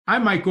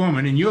I'm Mike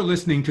Gorman, and you're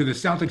listening to the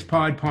Celtics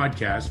Pod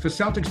podcast for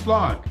Celtics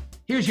Blog.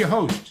 Here's your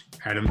host,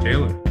 Adam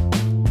Taylor.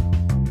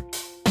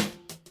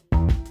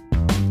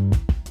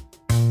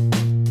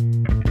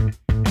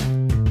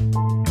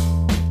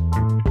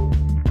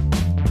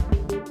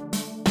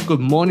 Good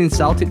morning,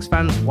 Celtics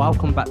fans.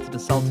 Welcome back to the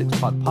Celtics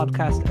Pod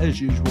podcast.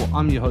 As usual,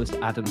 I'm your host,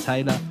 Adam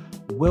Taylor.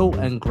 Will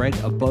and Greg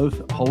are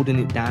both holding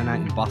it down out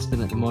in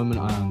Boston at the moment.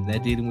 They're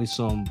dealing with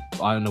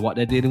I don't know what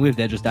they're dealing with.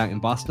 They're just out in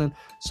Boston.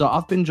 So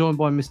I've been joined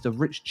by Mr.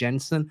 Rich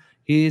Jensen.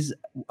 He's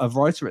a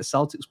writer at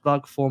Celtics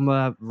Blog,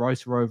 former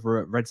writer over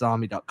at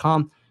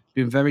redsarmy.com.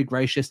 Been very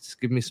gracious to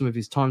give me some of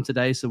his time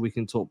today so we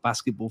can talk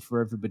basketball for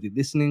everybody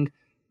listening.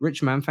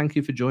 Rich, man, thank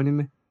you for joining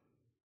me.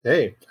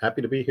 Hey,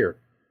 happy to be here.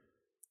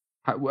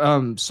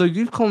 So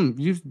you've joined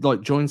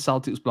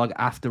Celtics Blog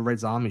after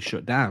Reds Army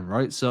shut down,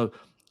 right? So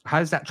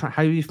how's that?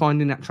 How are you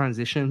finding that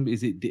transition?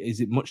 Is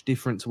it much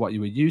different to what you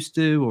were used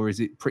to, or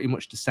is it pretty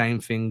much the same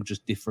thing,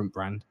 just different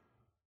brand?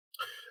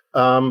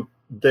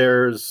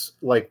 There's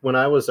when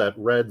I was at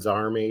Reds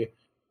Army,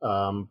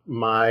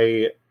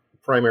 my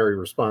primary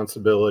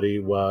responsibility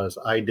was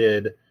I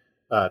did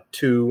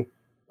two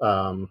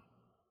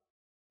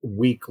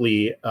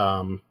weekly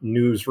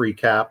news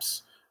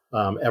recaps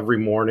every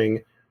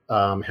morning.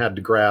 Had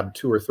to grab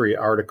 2 or 3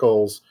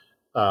 articles,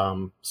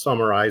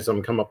 summarize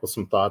them, come up with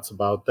some thoughts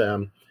about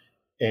them.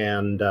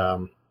 And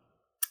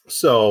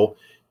so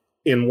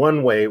in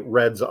one way,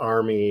 Reds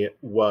Army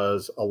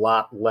was a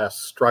lot less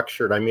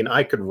structured. I mean,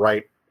 I could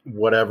write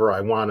whatever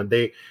I wanted.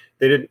 They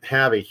didn't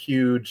have a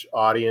huge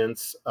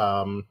audience.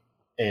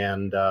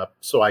 And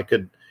so I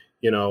could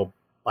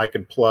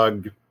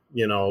plug,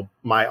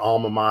 my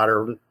alma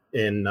mater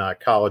in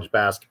college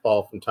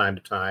basketball from time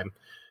to time.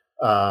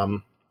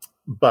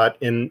 But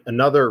in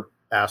another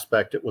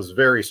aspect, it was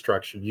very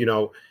structured.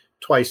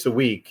 Twice a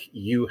week,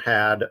 you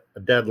had a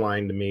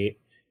deadline to meet,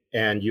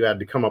 and you had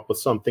to come up with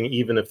something,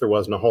 even if there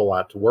wasn't a whole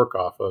lot to work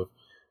off of.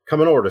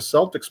 Coming over to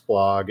Celtics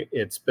Blog,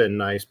 it's been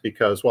nice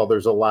because,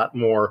 there's a lot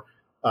more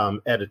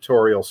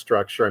editorial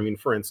structure. I mean,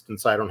 for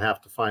instance, I don't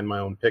have to find my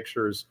own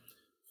pictures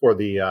for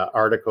the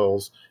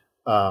articles.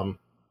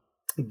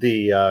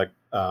 The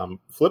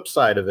flip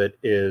side of it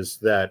is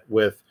that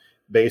with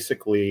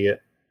basically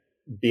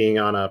being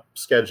on a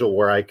schedule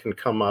where I can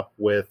come up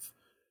with,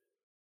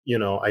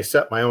 I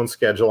set my own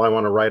schedule. I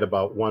want to write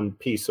about one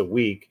piece a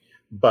week,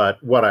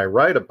 but what I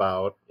write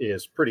about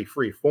is pretty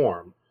free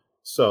form.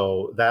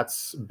 So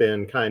that's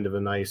been kind of a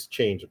nice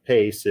change of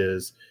pace,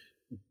 is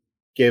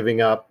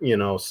giving up,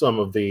 some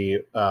of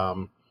the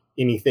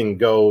anything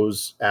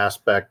goes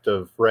aspect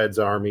of Reds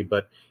Army,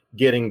 but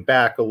getting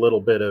back a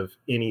little bit of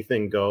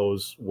anything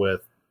goes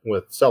with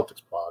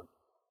Celtics Blog.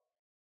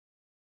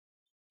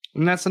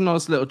 And that's a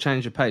nice little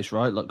change of pace,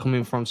 right? Like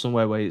coming from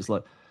somewhere where it's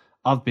like,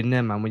 I've been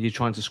there, man, when you're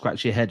trying to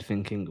scratch your head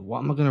thinking, what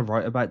am I going to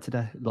write about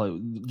today? Like,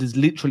 there's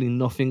literally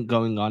nothing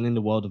going on in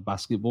the world of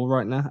basketball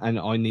right now. And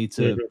I need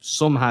to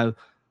somehow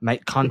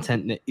make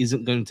content that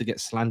isn't going to get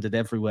slandered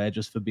everywhere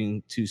just for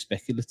being too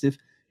speculative.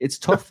 It's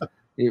tough.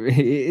 it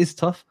is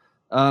tough.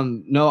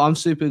 No, I'm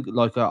super,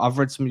 I've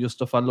read some of your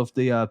stuff. I love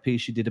the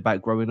piece you did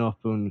about growing up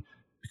and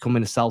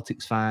becoming a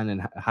Celtics fan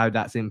and how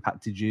that's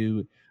impacted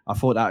you. I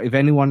thought that if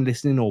anyone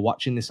listening or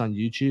watching this on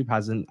YouTube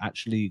hasn't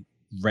actually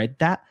read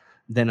that,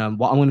 then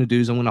what I'm going to do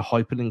is I'm going to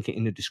hyperlink it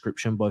in the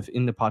description, both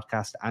in the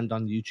podcast and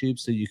on YouTube,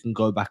 so you can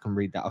go back and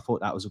read that. I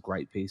thought that was a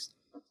great piece.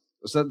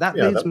 So that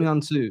leads me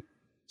on to...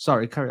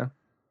 Sorry, carry on.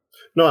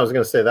 No, I was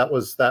going to say that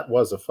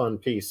was a fun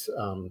piece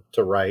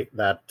to write.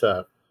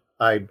 That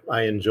I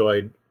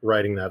enjoyed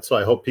writing that, so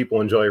I hope people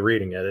enjoy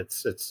reading it.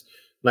 It's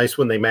nice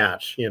when they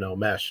mesh.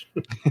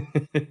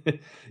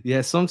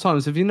 Yeah,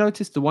 sometimes, have you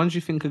noticed the ones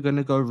you think are going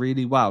to go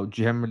really well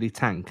generally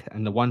tank,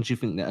 and the ones you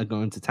think that are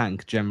going to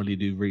tank generally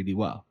do really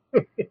well?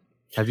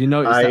 Have you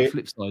noticed that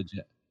flip side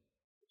yet?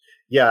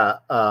 Yeah,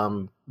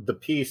 the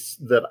piece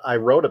that I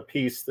wrote, a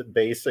piece that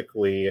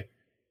basically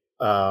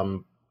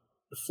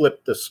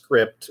flipped the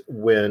script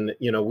when,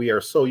 we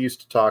are so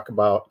used to talking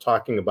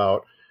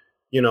about,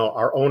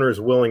 our owners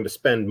willing to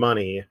spend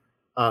money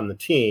on the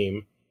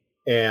team.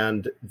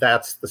 And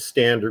that's the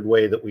standard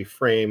way that we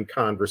frame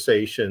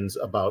conversations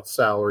about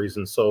salaries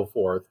and so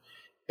forth.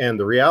 And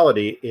the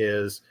reality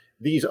is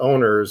these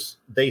owners,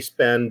 they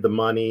spend the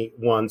money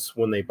once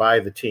when they buy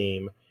the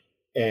team,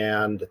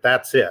 and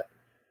that's it.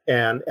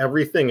 And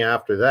everything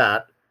after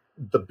that,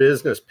 the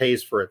business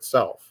pays for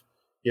itself.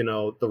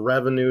 The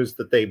revenues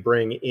that they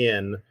bring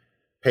in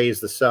pays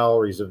the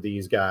salaries of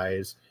these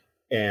guys.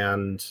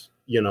 And,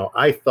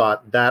 I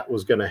thought that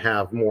was going to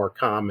have more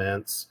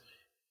comments.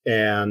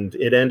 And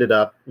it ended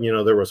up,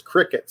 there was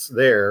crickets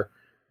there,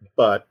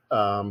 but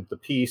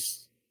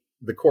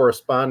the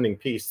corresponding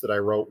piece that I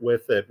wrote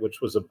with it,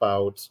 which was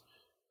about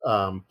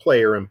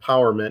player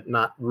empowerment,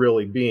 not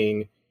really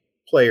being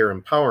player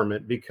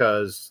empowerment,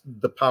 because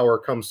the power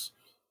comes,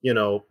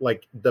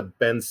 like the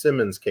Ben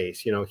Simmons case,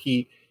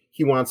 he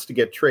wants to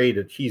get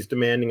traded. He's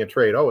demanding a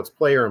trade. Oh, it's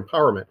player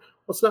empowerment.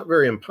 Well, it's not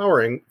very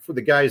empowering for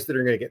the guys that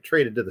are going to get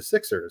traded to the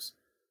Sixers.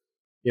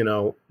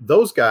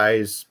 Those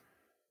guys,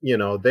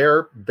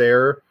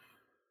 they're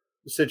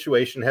The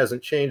situation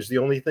hasn't changed. The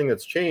only thing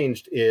that's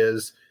changed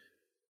is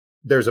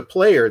there's a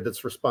player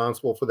that's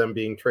responsible for them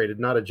being traded,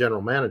 not a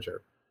general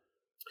manager.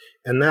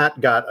 And that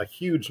got a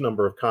huge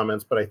number of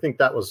comments, but I think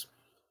that was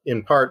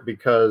in part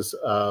because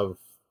of,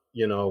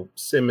 the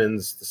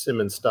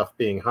Simmons stuff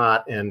being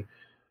hot, and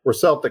we're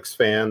Celtics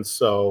fans,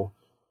 so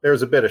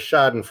there's a bit of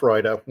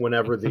schadenfreude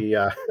whenever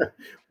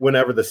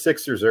the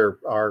Sixers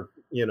are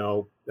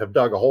have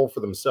dug a hole for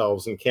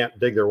themselves and can't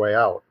dig their way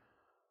out.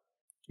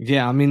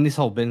 Yeah, I mean, this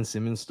whole Ben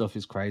Simmons stuff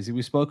is crazy.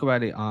 We spoke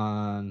about it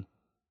on,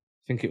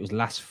 I think it was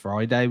last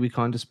Friday. We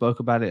kind of spoke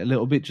about it a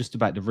little bit, just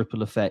about the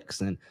ripple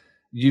effects, and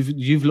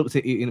you've looked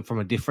at it from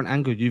a different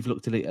angle. You've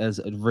looked at it as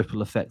a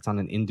ripple effect on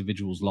an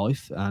individual's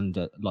life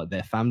and like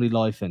their family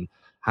life, and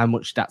how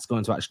much that's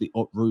going to actually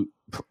uproot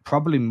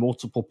probably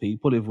multiple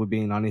people. If we're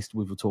being honest,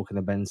 we were talking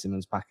a Ben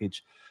Simmons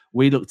package.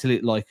 We looked at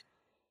it like,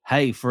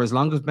 hey, for as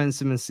long as Ben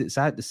Simmons sits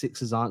out, the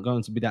Sixers aren't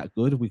going to be that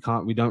good. We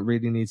don't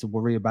really need to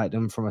worry about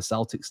them from a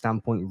Celtic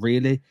standpoint,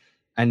 really.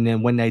 And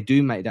then when they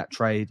do make that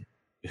trade,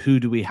 who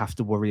do we have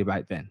to worry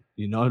about then?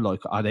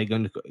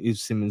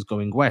 Is Simmons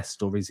going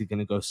west, or is he going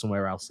to go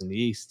somewhere else in the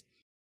East?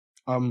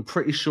 I'm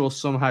pretty sure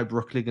somehow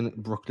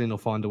Brooklyn will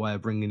find a way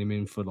of bringing him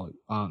in for, like,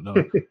 I don't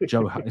know,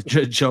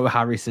 Joe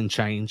Harris and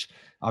change.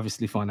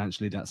 Obviously,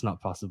 financially, that's not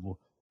possible.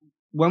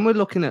 When we're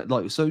looking at,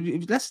 let's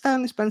stay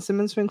on this Ben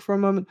Simmons thing for a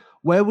moment.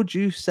 Where would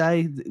you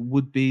say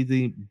would be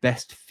the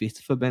best fit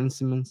for Ben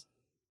Simmons?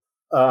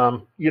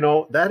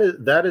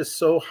 That is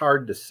so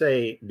hard to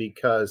say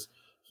because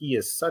he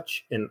is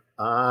such an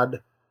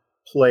odd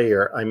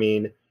player. I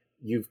mean,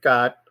 you've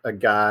got a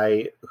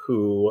guy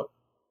who,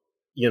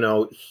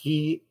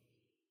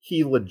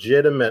 he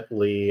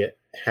legitimately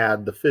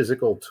had the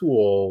physical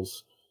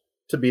tools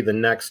to be the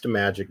next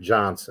Magic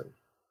Johnson.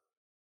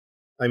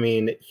 I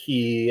mean,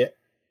 he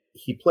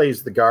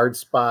plays the guard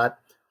spot.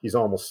 He's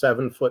almost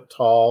 7 foot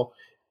tall.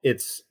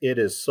 It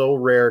is so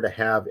rare to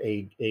have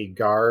a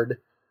guard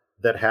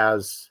that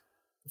has,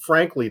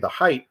 frankly, the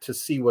height to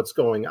see what's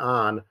going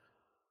on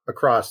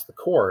across the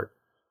court,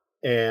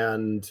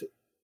 and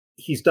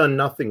he's done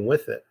nothing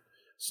with it.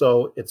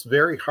 So it's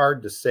very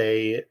hard to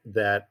say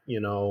that,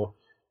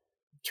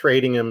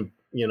 trading him,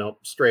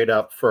 straight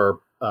up for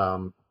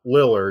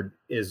Lillard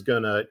is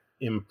going to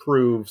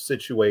improve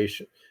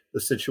the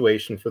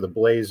situation for the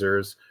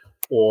Blazers,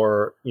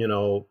 or,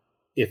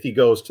 if he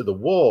goes to the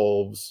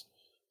Wolves,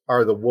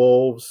 are the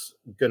Wolves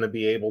going to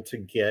be able to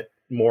get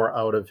more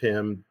out of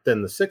him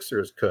than the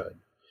Sixers could?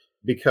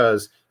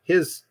 Because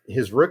his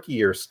rookie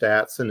year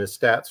stats and his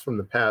stats from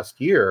the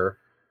past year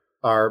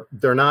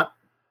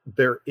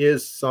there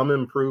is some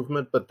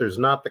improvement, but there's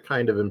not the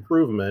kind of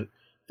improvement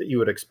that you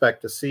would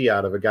expect to see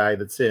out of a guy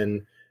that's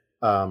in,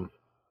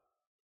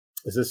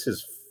 is this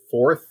his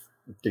fourth?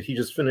 Did he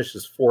just finish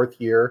his 4th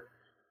year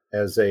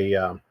as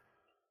a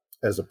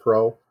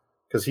pro?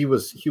 Because he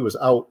was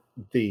out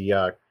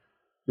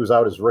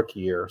his rookie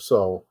year.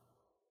 So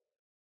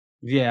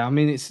yeah, I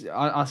mean,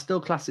 I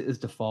still class it as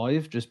the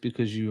 5 just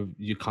because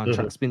your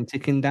contract's been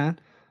ticking down.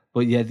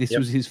 But yeah, this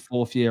was his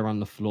 4th year on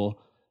the floor.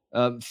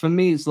 For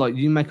me, it's like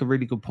you make a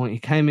really good point. He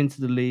came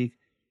into the league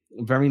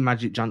very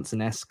Magic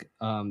Johnson-esque.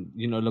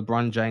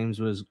 LeBron James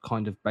was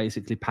kind of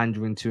basically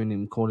pandering to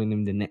him, calling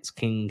him the next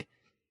king.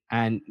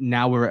 And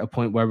now we're at a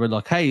point where we're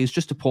like, hey, he's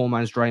just a poor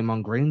man's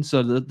Draymond Green.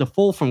 So the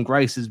fall from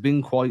grace has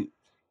been quite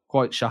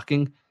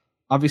shocking.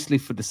 Obviously,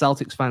 for the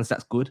Celtics fans,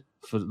 that's good.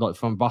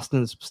 From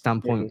Boston's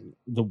standpoint,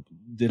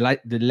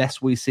 the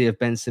less we see of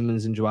Ben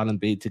Simmons and Joel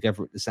Embiid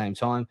together at the same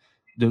time,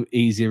 the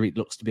easier it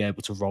looks to be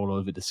able to roll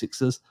over the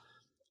Sixers.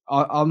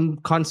 I'm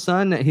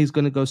concerned that he's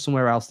going to go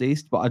somewhere else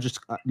east, but I just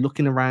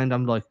looking around,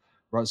 I'm like,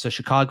 right, so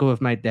Chicago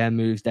have made their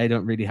moves. They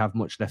don't really have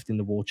much left in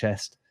the war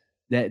chest.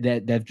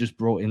 They've just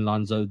brought in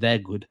Lonzo. They're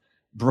good.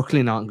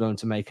 Brooklyn aren't going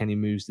to make any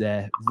moves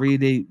there.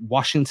 Really,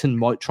 Washington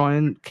might try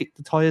and kick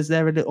the tires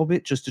there a little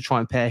bit just to try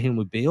and pair him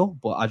with Beal,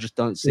 but I just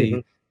don't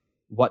see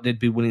what they'd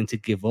be willing to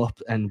give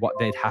up and what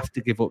they'd have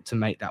to give up to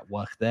make that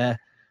work there.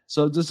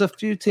 So there's a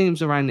few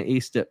teams around the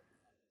East that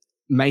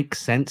make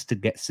sense to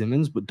get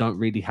Simmons, but don't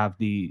really have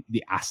the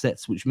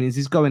assets, which means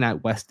he's going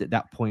out west at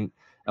that point,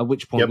 at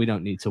which point we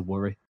don't need to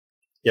worry.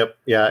 Yep.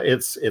 Yeah,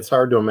 it's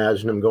hard to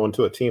imagine him going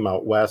to a team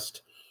out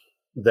west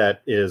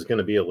that is going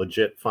to be a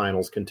legit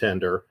finals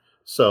contender.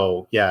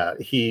 So yeah,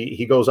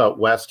 he goes out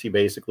west. He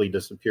basically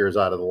disappears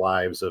out of the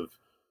lives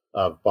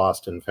of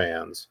Boston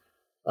fans.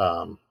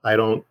 I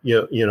don't,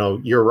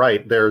 you're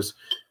right. There's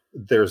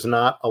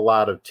not a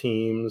lot of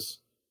teams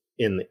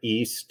in the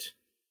East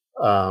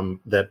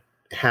that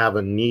have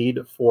a need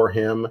for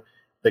him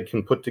that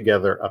can put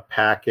together a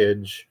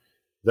package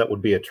that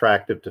would be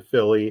attractive to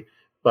Philly.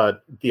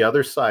 But the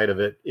other side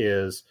of it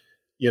is,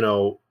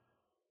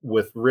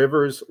 with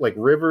Rivers, like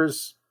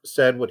Rivers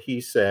said what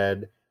he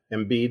said,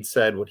 Embiid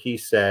said what he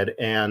said,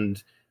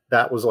 and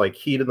that was like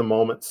heat of the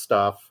moment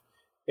stuff.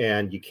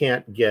 And you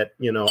can't get,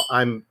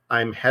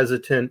 I'm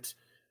hesitant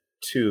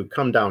to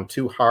come down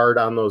too hard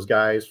on those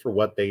guys for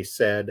what they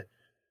said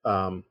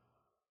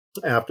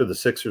after the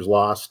Sixers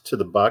lost to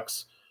the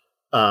Bucks,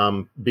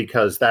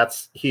 because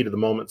that's heat of the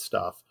moment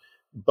stuff.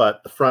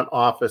 but the front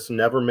office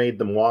never made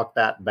them walk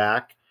that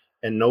back,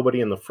 and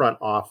nobody in the front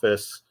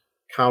office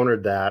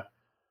countered that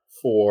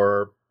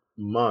for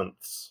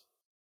months.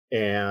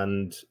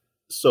 And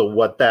so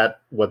what that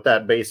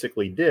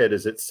basically did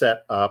is it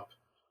set up,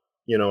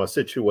 a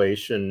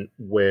situation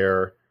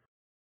where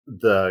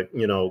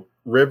the,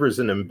 Rivers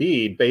and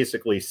Embiid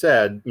basically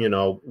said,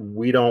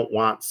 we don't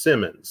want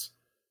Simmons.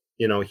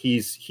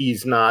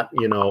 He's not,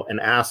 an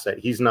asset.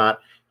 He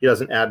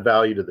doesn't add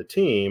value to the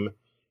team.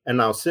 And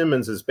now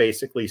Simmons is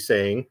basically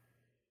saying,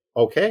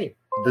 okay,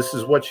 this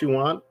is what you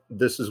want.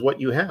 This is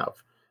what you have.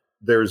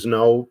 I'm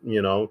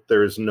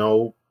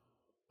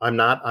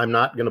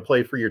not going to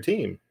play for your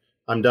team.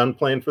 I'm done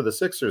playing for the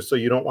Sixers. So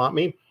you don't want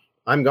me?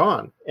 I'm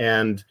gone.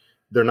 And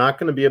they're not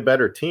going to be a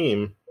better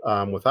team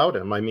without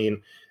him. I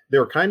mean, they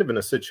were kind of in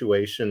a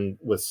situation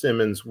with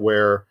Simmons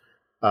where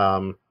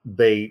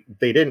they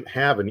didn't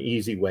have an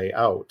easy way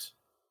out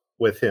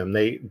with him.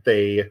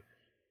 They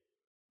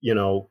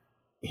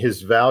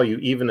his value,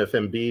 even if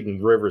Embiid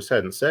and Rivers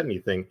hadn't said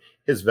anything,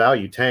 his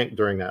value tanked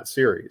during that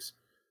series.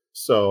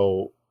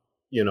 So,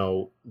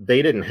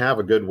 they didn't have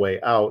a good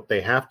way out. They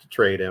have to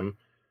trade him.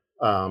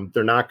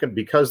 They're not going to,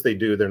 because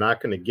they're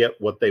not going to get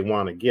what they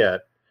want to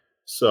get.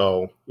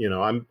 So,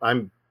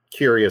 I'm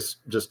curious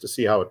just to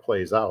see how it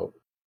plays out.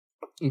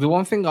 The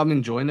one thing I'm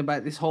enjoying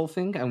about this whole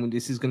thing, and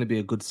this is going to be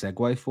a good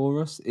segue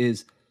for us,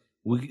 is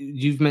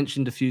you've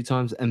mentioned a few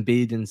times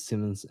Embiid and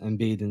Simmons.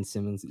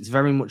 It's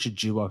very much a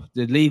duo.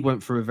 The league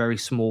went through a very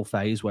small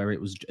phase where it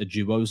was a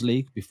duos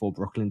league before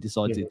Brooklyn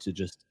decided to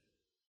just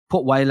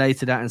put Wale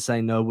to that and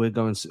say, no, we're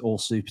going all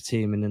super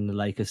team. And then the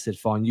Lakers said,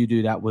 fine, you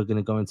do that. We're going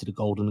to go into the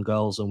Golden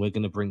Girls and we're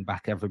going to bring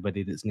back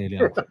everybody that's nearly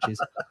on crutches.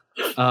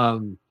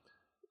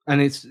 And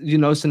it's,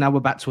 so now we're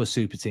back to a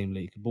super team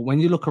league. But when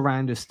you look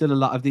around, there's still a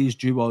lot of these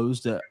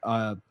duos that,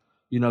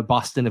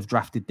 Boston have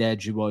drafted their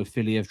duo,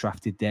 Philly have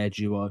drafted their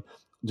duo.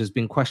 There's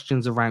been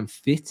questions around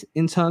fit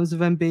in terms of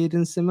Embiid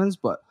and Simmons,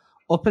 but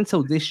up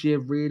until this year,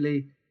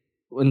 really,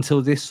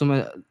 until this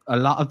summer, a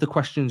lot of the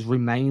questions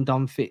remained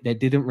on fit. They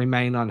didn't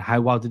remain on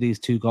how well do these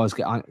two guys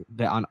get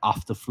on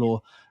off the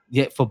floor.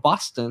 Yet for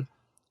Boston,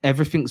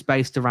 everything's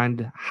based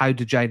around how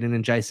do Jaylen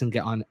and Jason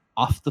get on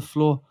off the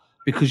floor,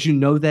 because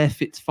their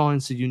fit's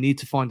fine, so you need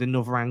to find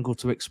another angle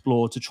to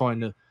explore to try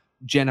and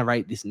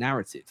generate this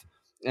narrative.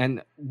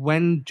 And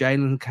when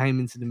Jaylen came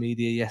into the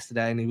media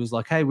yesterday and he was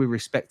like, hey, we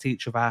respect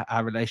each of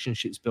our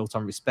relationships built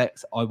on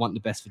respect. I want the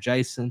best for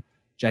Jason.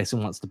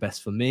 Jason wants the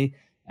best for me.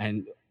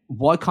 And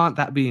why can't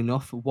that be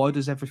enough? Why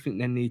does everything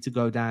then need to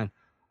go down?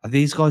 Are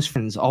these guys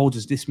friends? Oh,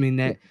 does this mean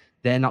that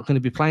they're not going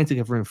to be playing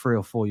together in 3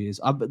 or 4 years?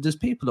 But there's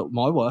people at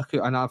my work,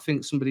 and I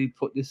think somebody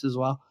put this as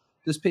well.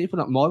 There's people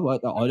at my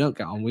work that I don't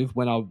get on with.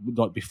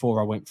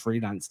 Before I went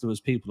freelance, there was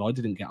people I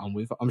didn't get on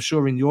with. I'm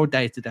sure in your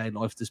day-to-day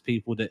life, there's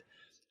people that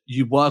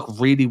you work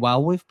really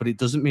well with, but it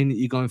doesn't mean that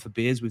you're going for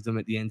beers with them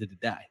at the end of the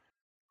day.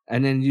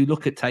 And then you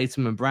look at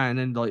Tatum and Brown,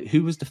 and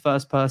who was the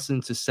first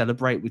person to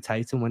celebrate with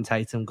Tatum when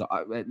Tatum got,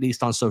 at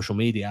least on social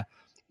media,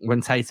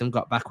 when Tatum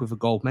got back with a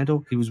gold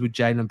medal? He was with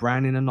Jaylen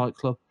Brown in a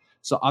nightclub.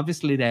 So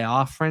obviously they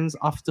are friends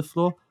off the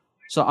floor.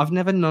 So I've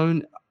never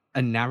known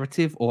a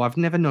narrative, or I've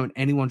never known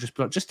anyone just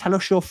be like, just tell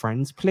us you're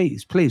friends,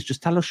 please,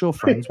 just tell us you're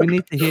friends. We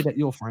need to hear that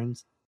you're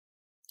friends.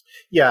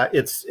 Yeah,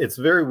 it's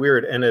very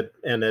weird, and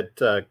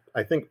it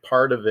I think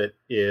part of it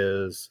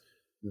is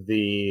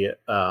the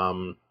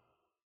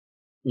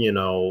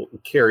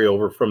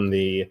carryover from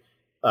the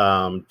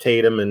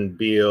Tatum and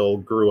Beal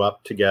grew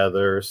up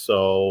together,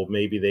 so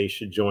maybe they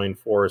should join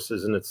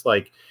forces. And it's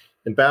like,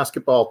 in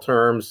basketball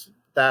terms,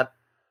 that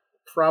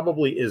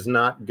probably is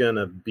not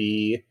gonna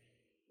be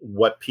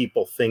what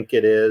people think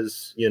it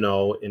is,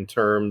 in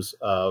terms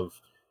of,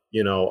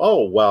 they're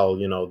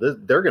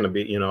going to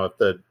be, if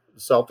the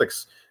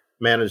Celtics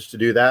manage to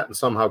do that and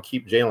somehow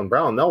keep Jaylen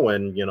Brown, they'll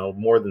win,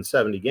 more than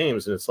 70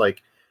 games. And it's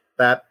like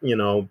that,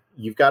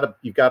 you've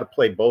got to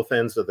play both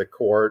ends of the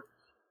court.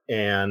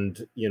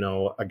 And,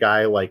 a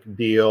guy like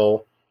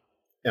Beal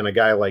and a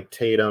guy like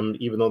Tatum,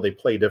 even though they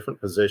play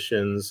different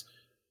positions,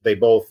 they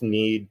both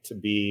need to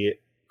be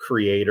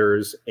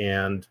creators.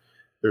 And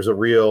there's a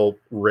real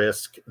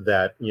risk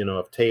that,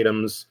 if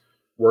Tatum's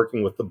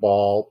working with the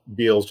ball,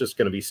 Beal's just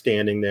going to be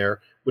standing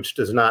there, which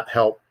does not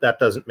help. That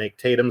doesn't make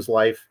Tatum's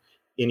life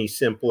any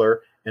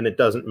simpler, and it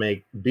doesn't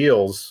make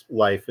Beal's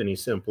life any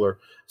simpler.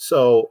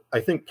 So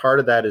I think part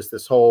of that is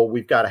this whole,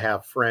 we've got to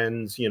have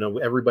friends,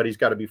 everybody's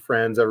got to be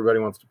friends. Everybody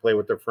wants to play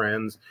with their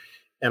friends.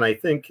 And I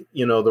think,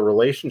 the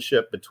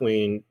relationship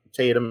between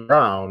Tatum and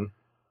Brown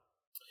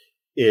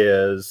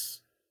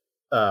is,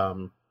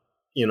 Brown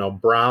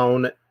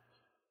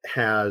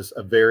has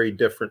a very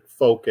different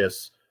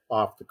focus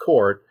off the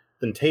court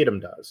than Tatum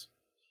does.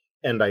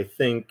 And I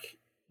think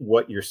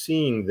what you're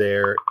seeing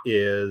there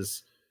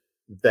is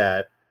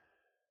that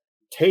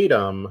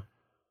Tatum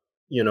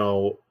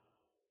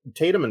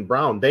and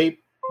Brown,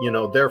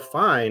 they're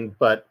fine,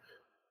 but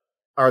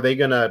are they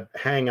going to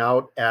hang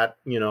out at,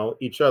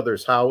 each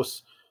other's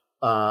house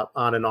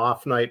on an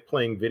off night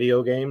playing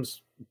video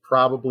games?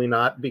 Probably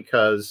not,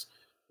 because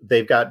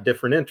they've got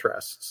different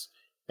interests.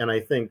 And I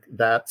think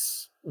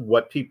that's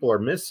what people are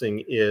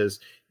missing is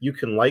you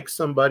can like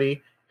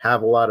somebody,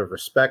 have a lot of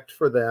respect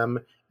for them,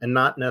 and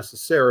not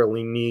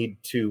necessarily need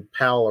to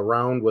pal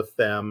around with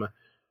them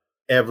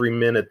every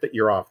minute that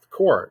you're off the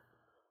court.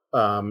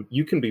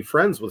 You can be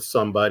friends with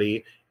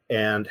somebody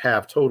and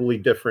have totally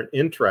different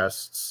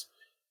interests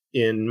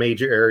in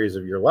major areas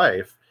of your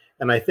life.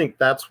 And I think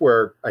that's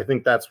where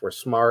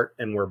Smart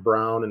and where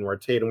Brown and where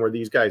Tatum, where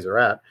these guys are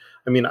at.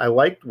 I mean, I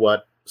liked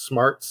what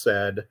Smart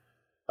said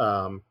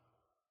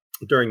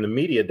during the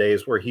media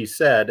days, where he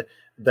said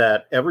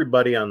that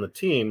everybody on the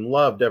team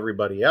loved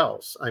everybody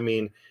else. I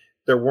mean,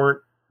 there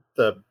weren't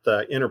the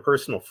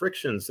interpersonal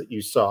frictions that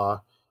you saw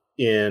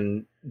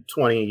in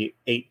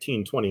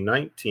 2018,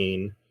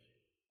 2019.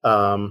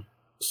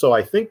 So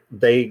I think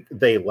they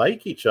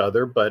like each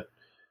other, but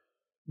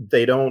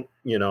they don't,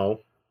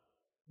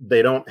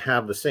 they don't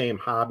have the same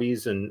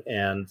hobbies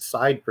and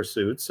side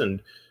pursuits.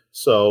 And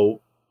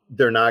so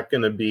they're not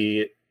going to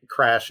be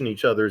crashing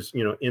each other's,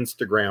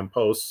 Instagram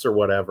posts or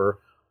whatever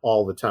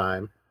all the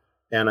time.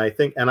 And I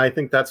think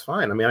that's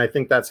fine. I mean, I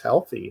think that's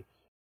healthy.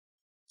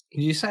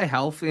 You say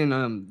healthy,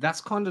 and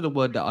that's kind of the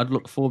word that I'd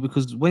look for,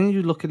 because when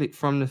you look at it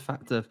from the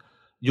fact of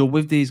you're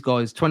with these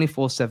guys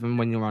 24/7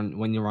 when you're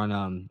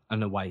on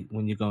an away,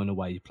 when you're going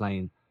away, you're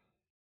playing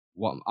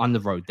on the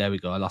road. There we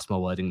go. I lost my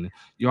wording there.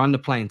 You're on the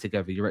plane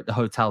together. You're at the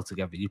hotel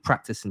together. You're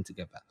practicing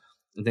together.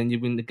 And then you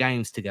win the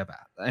games together.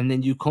 And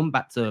then you come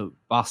back to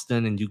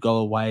Boston and you go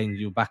away and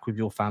you're back with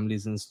your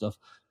families and stuff.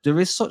 There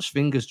is such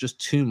thing as just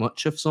too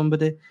much of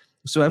somebody.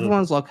 So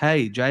everyone's like,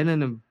 hey,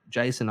 Jalen and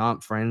Jason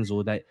aren't friends,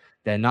 or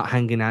they're not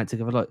hanging out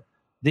together. Like,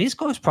 these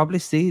guys probably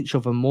see each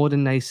other more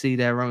than they see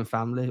their own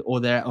family or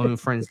their own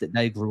friends that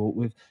they grew up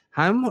with.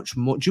 How much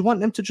more do you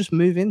want them to just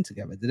move in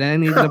together? Do they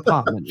need an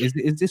apartment?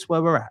 Is this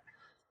where we're at?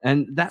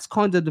 And that's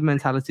kind of the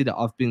mentality that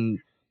I've been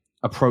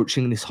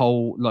approaching this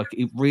whole, like,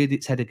 it reared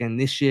its head again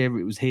this year.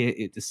 It was here.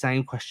 The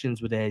same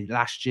questions were there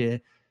last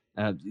year.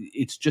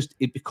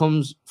 It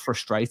becomes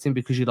frustrating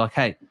because you're like,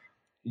 hey,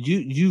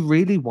 you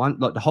really want,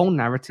 like, the whole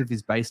narrative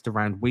is based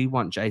around, we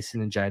want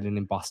Jason and Jalen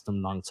in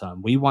Boston long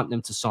term. We want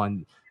them to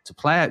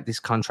play out this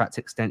contract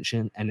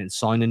extension and then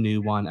sign a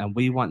new one, and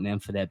we want them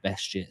for their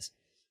best years.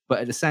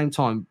 But at the same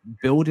time,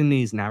 building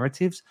these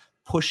narratives,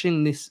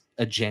 pushing this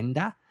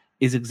agenda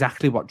is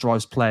exactly what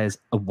drives players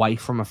away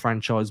from a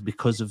franchise,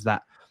 because of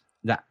that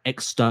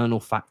external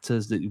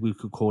factors that we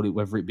could call it,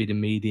 whether it be the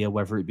media,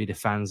 whether it be the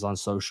fans on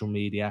social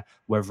media,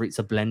 whether it's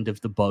a blend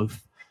of the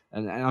both.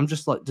 And I'm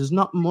just like, there's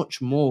not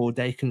much more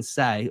they can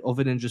say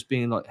other than just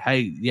being like, hey,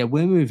 yeah,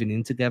 we're moving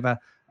in together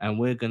and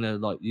we're going to,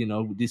 like,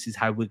 this is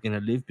how we're going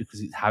to live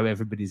because it's how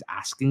everybody's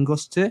asking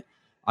us to.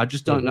 I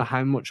just don't know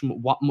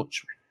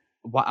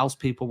what else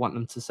people want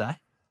them to say.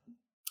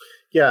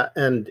 Yeah.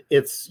 And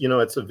it's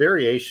a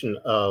variation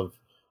of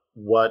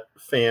what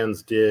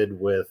fans did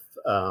with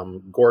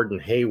Gordon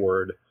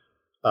Hayward,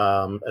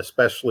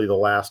 especially the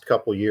last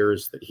couple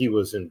years that he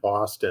was in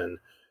Boston,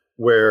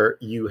 where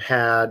you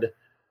had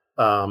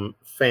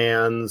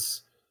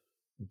fans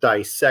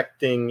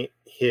dissecting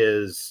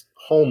his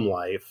home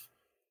life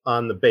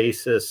on the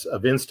basis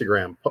of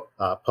Instagram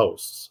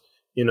posts.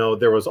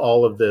 There was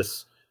all of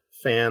this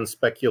fan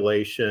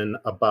speculation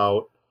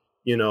about,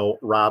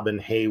 Robin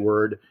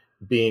Hayward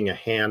being a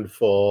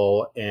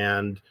handful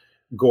and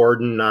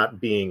Gordon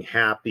not being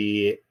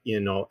happy,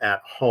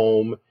 at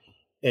home.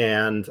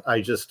 And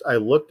I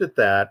looked at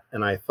that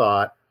and I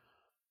thought,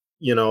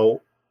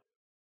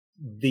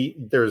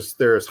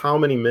 there's how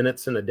many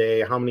minutes in a day,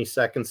 how many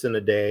seconds in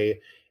a day,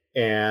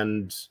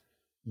 and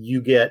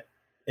you get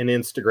an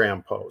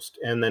Instagram post,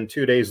 and then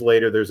 2 days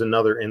later there's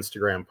another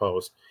Instagram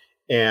post,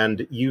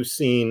 and you've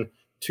seen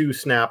 2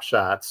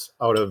 snapshots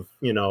out of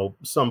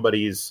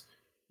somebody's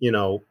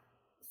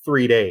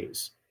 3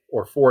 days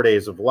or 4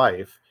 days of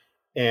life,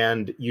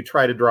 and you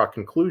try to draw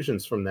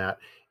conclusions from that.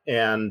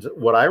 And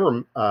what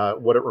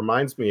it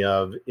reminds me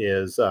of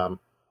is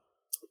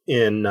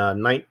in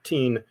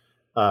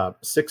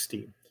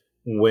 1960,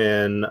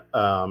 when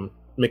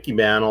Mickey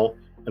Mantle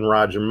and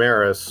Roger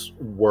Maris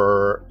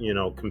were,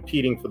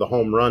 competing for the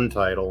home run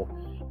title,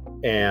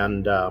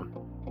 and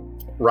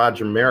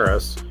Roger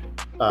Maris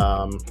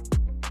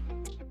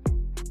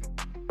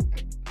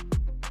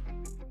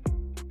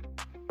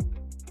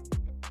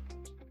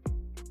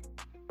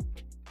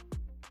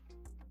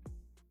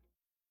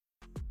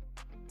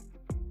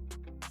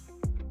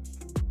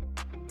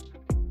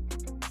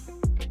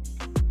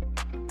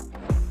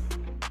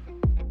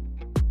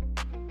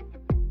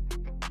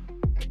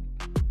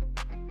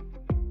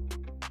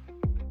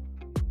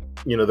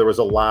there was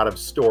a lot of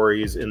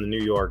stories in the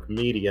New York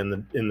media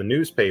and in the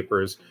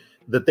newspapers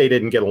that they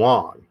didn't get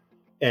along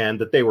and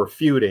that they were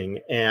feuding.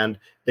 And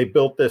they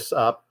built this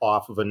up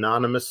off of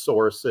anonymous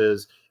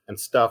sources and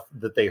stuff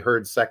that they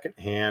heard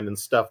secondhand and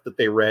stuff that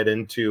they read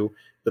into,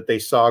 that they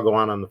saw go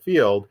on the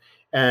field.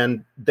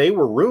 And they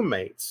were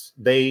roommates.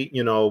 They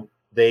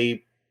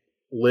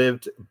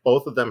lived,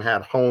 both of them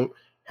had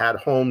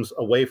homes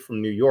away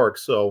from New York.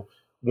 So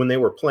when they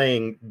were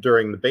playing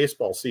during the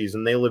baseball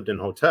season, they lived in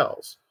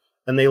hotels.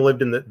 and they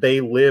lived in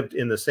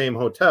the same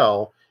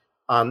hotel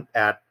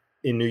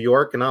in New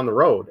York and on the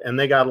road, and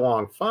they got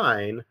along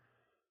fine.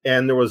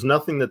 And there was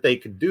nothing that they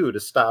could do to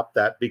stop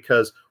that,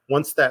 because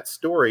once that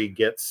story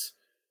gets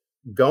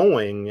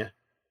going,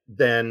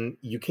 then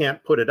you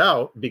can't put it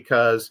out,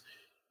 because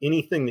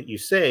anything that you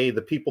say,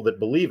 the people that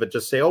believe it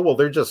just say, oh, well,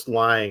 they're just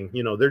lying.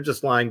 They're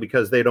just lying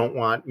because they don't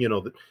want,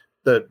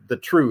 the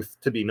truth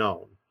to be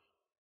known.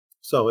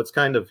 So it's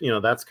kind of,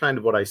 that's kind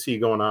of what I see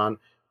going on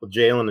with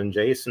Jalen and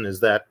Jayson, is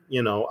that,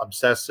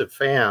 obsessive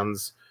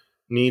fans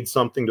need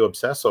something to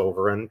obsess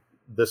over. And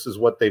this is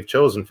what they've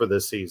chosen for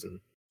this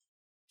season.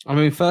 I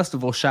mean, first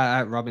of all, shout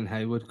out Robin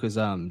Hayward, because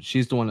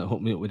she's the one that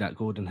hooked me up with that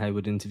Gordon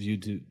Hayward interview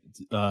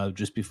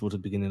just before the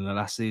beginning of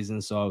last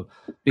season. So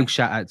big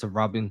shout out to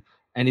Robin.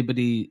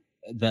 Anybody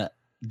that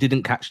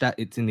didn't catch that,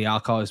 it's in the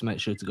archives. Make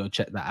sure to go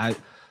check that out.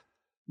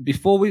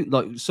 Before we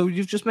so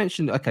you've just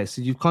mentioned, okay,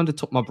 so you've kind of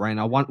took my brain.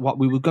 What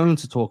we were going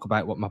to talk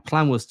about, what my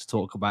plan was to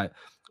talk about,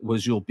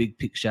 was your big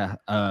picture,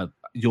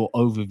 your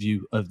overview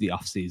of the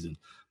off season.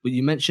 But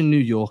you mentioned New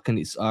York, and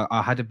it's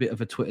I had a bit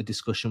of a Twitter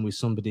discussion with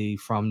somebody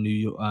from New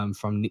York,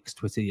 from Nick's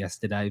Twitter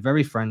yesterday.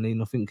 Very friendly,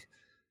 nothing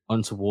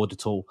untoward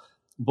at all.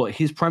 But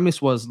his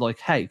premise was like,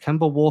 hey,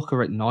 Kemba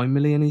Walker at $9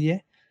 million a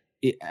year,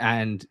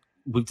 and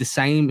with the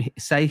same,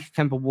 say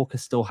Kemba Walker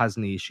still has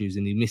any issues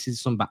and he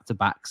misses some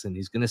back-to-backs and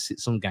he's going to sit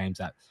some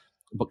games out.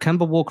 But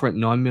Kemba Walker at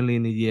 $9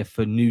 million a year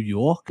for New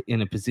York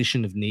in a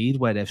position of need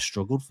where they've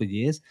struggled for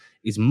years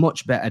is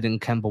much better than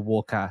Kemba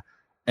Walker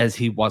as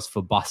he was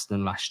for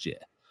Boston last year.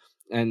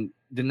 And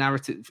the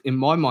narrative in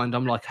my mind,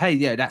 I'm like, hey,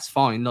 yeah, that's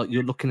fine. Like,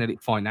 you're looking at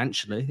it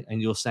financially and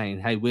you're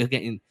saying, hey, we're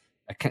getting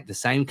the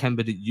same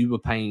Kemba that you were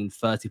paying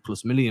 30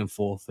 plus million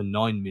for $9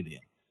 million.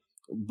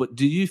 But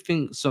do you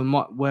think,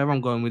 where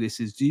I'm going with this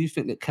is, do you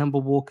think that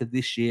Kemba Walker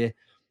this year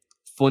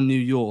for New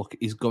York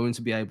is going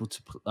to be able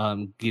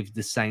to give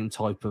the same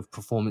type of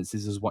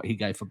performances as what he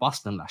gave for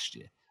Boston last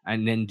year?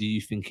 And then do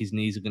you think his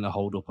knees are going to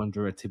hold up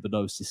under a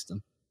Thibodeau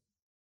system?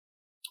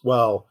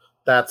 Well,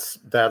 that's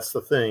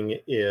the thing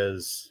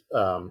is,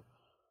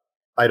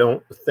 I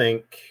don't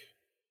think,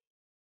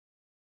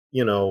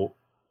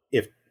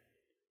 if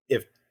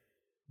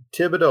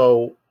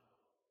Thibodeau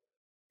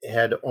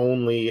had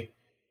only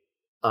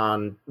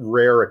on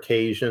rare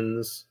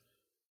occasions,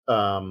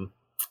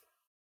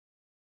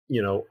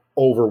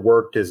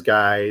 overworked his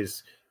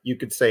guys, you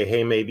could say,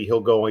 hey, maybe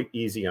he'll go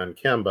easy on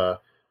Kemba.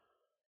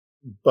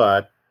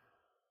 But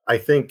I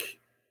think,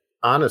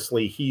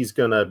 honestly, he's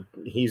gonna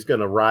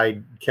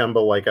ride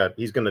Kemba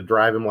he's gonna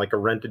drive him like a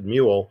rented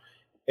mule,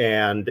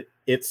 and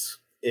it's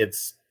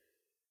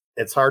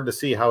hard to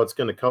see how it's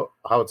gonna go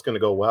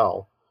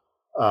well.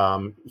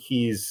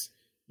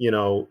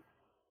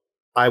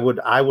 I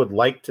would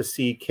like to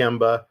see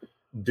Kemba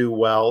do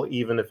well,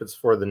 even if it's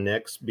for the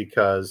Knicks,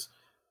 because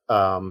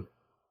the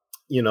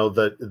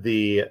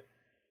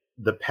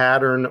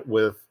pattern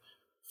with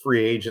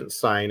free agent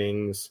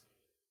signings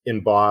in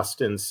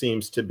Boston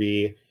seems to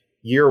be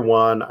year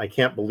one, I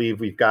can't believe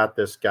we've got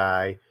this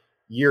guy.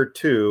 Year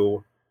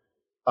two,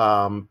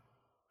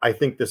 I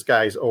think this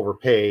guy's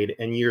overpaid,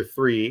 and year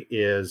three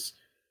is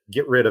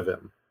get rid of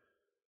him.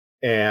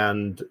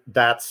 And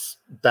that's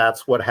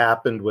what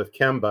happened with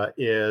Kemba.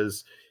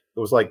 Is it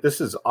was like, this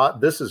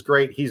is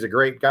great, he's a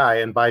great guy,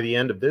 and by the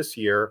end of this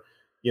year,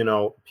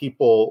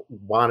 people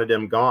wanted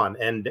him gone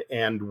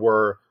and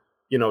were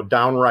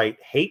downright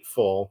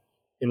hateful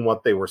in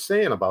what they were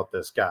saying about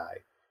this guy.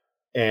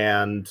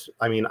 And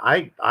I mean,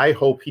 I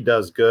hope he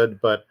does good,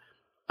 but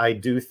I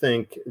do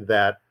think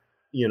that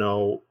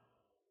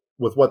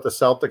with what the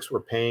Celtics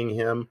were paying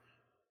him,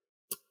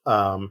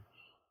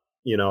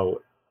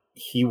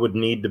 he would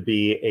need to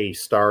be a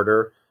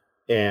starter,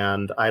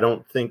 and I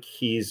don't think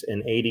he's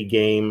an 80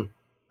 game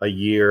a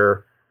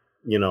year,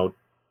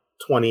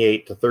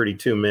 28 to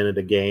 32 minute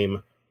a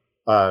game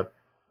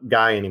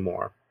guy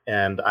anymore.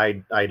 And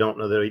I don't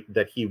know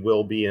that he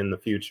will be in the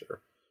future.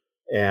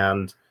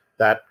 And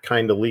that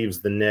kind of leaves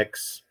the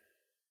Knicks,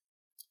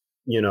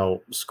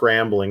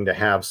 scrambling to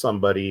have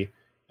somebody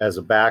as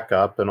a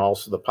backup, and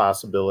also the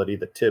possibility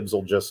that Tibbs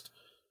will just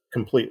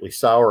completely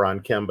sour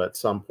on Kemba at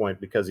some point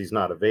because he's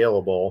not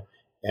available,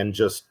 and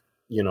just,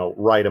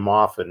 write him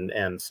off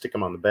and stick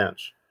him on the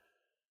bench.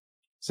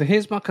 So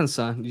here's my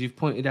concern. You've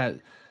pointed out,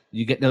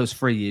 you get those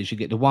 3 years, you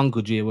get the one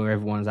good year where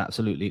everyone's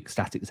absolutely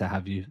ecstatic to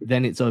have you.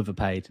 Then it's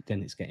overpaid.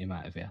 Then it's getting him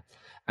out of here.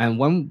 And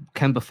when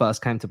Kemba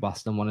first came to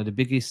Boston, one of the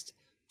biggest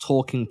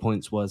talking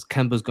points was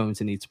Kemba's going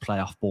to need to play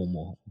off ball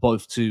more,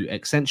 both to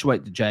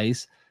accentuate the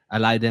Jays,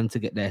 allow them to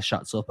get their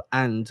shots up,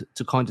 and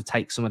to kind of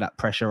take some of that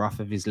pressure off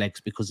of his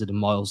legs because of the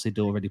miles he'd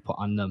already put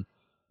on them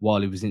while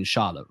he was in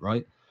Charlotte,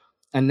 right?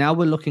 And now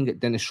we're looking at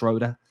Dennis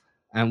Schroeder,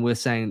 and we're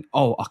saying,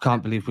 oh, I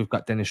can't believe we've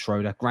got Dennis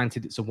Schroeder.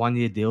 Granted, it's a 1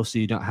 year deal, so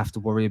you don't have to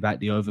worry about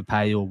the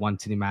overpay or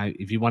wanting him out.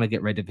 If you want to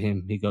get rid of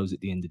him, he goes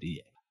at the end of the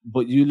year.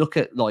 But you look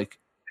at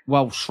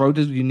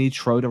Schroeder, you need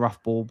Schroeder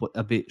off ball, but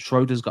a bit.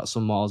 Schroeder's got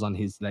some miles on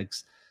his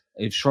legs.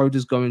 If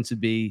Schroeder's going to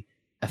be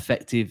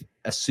effective,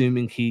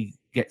 assuming he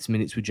gets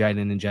minutes with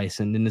Jalen and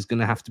Jayson, then there's going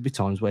to have to be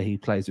times where he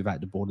plays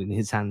without the ball in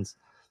his hands.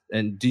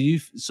 And do you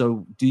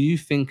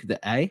think that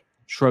A,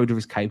 Schroeder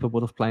is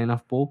capable of playing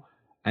off ball,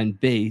 and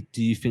B,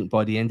 do you think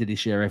by the end of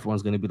this year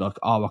everyone's going to be like,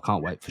 oh, I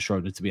can't wait for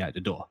Schroeder to be out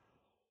the door?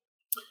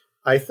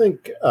 I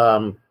think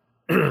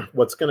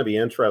what's going to be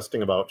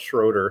interesting about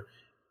Schroeder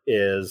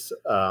is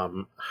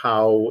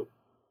how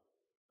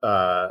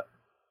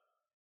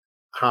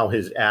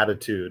his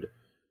attitude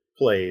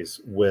plays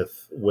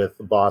with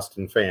the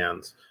Boston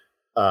fans,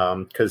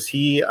 because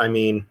he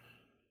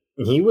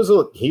was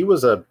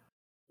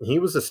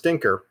a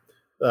stinker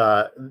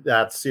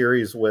that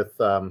series with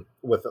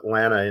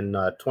Atlanta in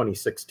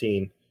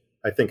 2016,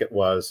 I think it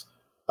was.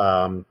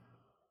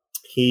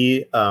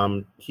 He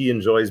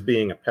enjoys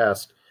being a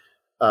pest,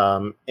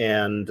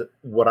 and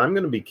what I'm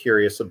going to be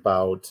curious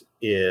about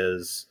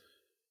is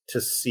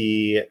to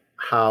see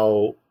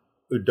how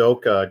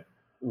Udoka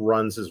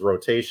runs his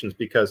rotations,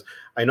 because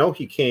I know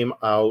he came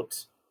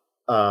out,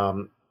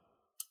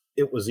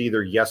 it was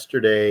either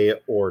yesterday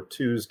or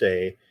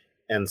Tuesday,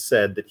 and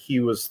said that he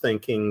was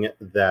thinking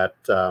that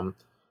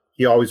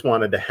he always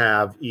wanted to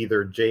have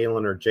either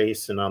Jalen or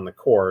Jason on the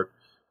court,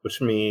 which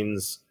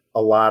means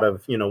a lot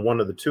of, one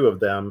of the two of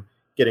them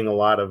getting a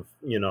lot of,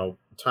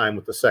 time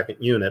with the second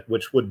unit,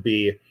 which would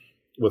be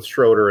with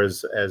Schroeder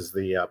as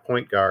the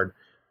point guard.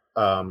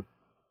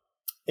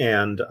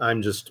 And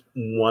I'm just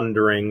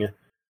wondering,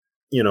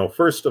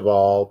 first of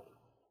all,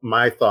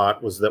 my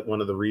thought was that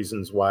one of the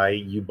reasons why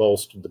you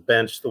bolstered the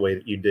bench the way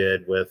that you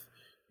did with,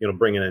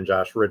 bringing in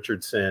Josh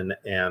Richardson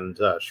and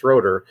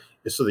Schroeder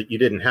is so that you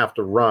didn't have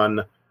to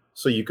run,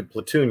 so you could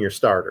platoon your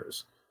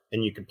starters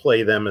and you could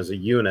play them as a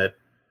unit,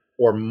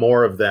 or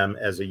more of them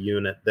as a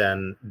unit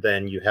than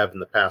you have in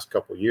the past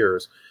couple of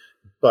years.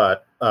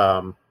 But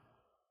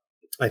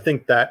I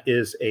think that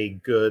is a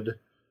good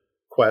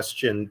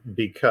question,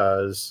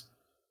 because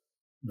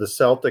the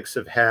Celtics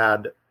have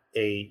had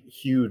a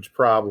huge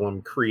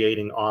problem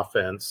creating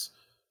offense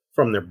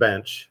from their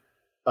bench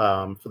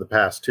for the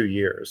past 2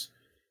 years.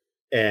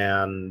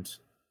 And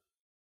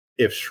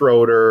if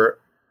Schroeder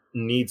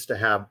needs to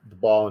have the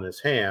ball in his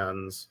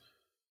hands,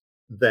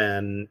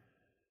 then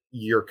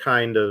you're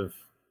kind of,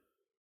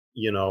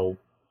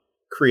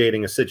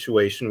 creating a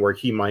situation where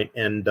he might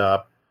end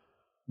up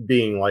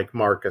being like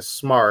Marcus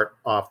Smart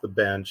off the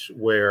bench,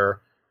 where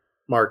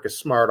Marcus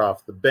Smart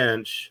off the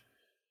bench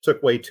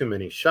took way too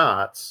many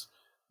shots,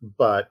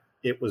 but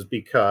it was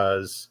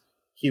because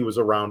he was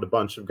around a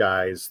bunch of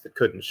guys that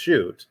couldn't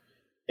shoot.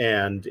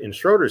 And in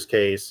Schroeder's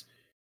case,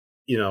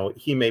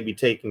 he may be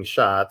taking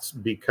shots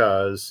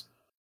because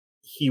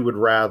he would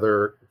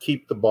rather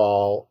keep the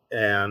ball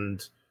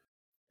and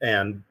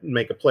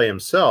make a play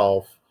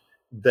himself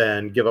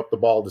than give up the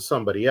ball to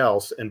somebody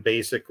else and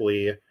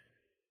basically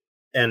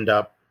end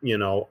up,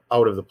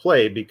 out of the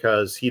play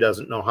because he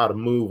doesn't know how to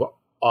move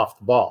off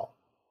the ball.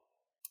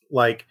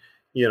 Like,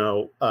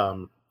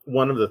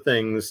 one of the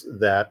things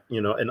that,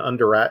 an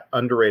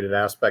underrated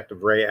aspect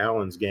of Ray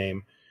Allen's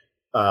game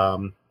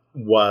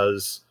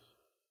was,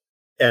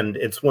 and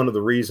it's one of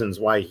the reasons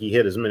why he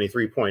hit as many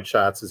 3-point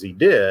shots as he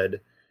did,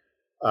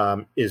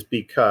 is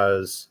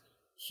because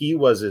he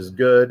was as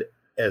good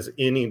as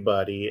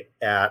anybody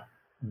at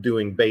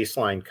doing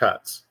baseline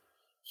cuts.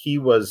 He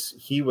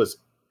was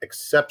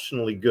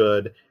exceptionally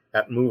good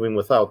at moving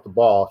without the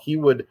ball. He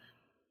would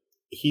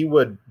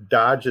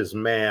dodge his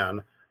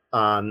man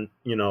on,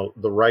 the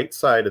right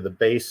side of the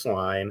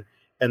baseline,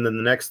 and then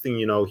the next thing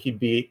he'd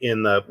be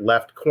in the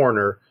left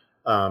corner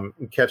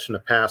catching a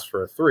pass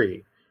for a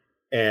 3.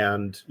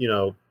 And,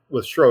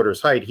 with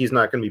Schroeder's height, he's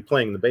not going to be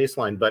playing the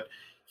baseline, but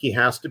he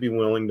has to be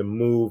willing to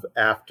move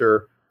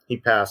after he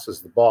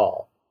passes the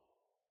ball,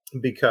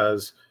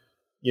 because,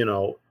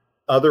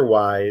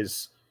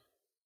 otherwise,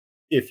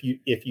 if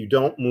you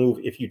don't move,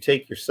 if you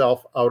take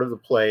yourself out of the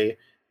play,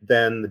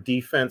 then the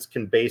defense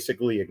can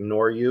basically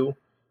ignore you.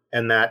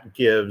 And that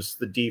gives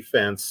the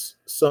defense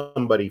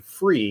somebody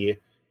free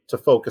to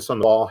focus on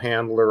the ball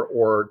handler,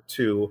 or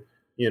to,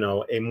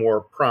 a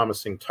more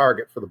promising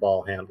target for the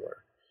ball handler.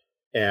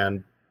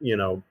 And,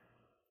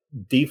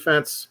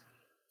 defense,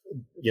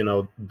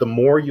 the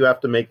more you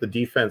have to make the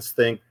defense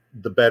think,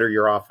 the better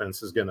your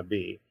offense is going to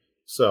be.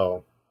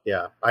 So,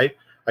 yeah, I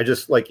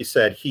just, like you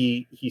said,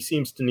 he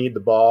seems to need the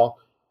ball,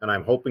 and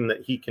I'm hoping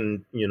that he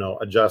can,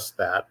 adjust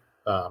that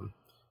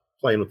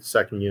playing with the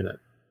second unit.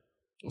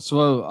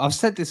 So I've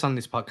said this on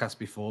this podcast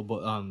before,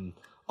 but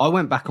I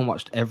went back and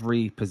watched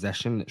every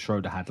possession that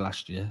Schroeder had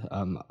last year,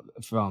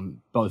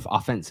 from both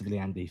offensively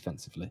and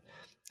defensively.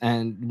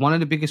 And one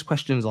of the biggest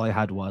questions I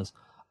had was,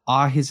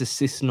 are his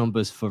assist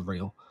numbers for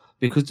real?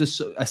 Because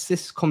the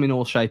assists come in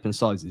all shape and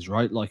sizes,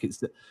 right? Like,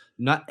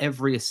 not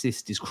every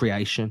assist is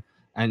creation.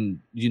 And,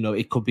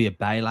 it could be a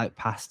bailout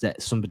pass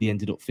that somebody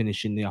ended up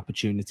finishing the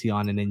opportunity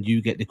on, and then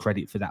you get the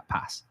credit for that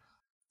pass.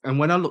 And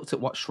when I looked at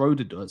what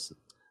Schroeder does,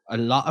 a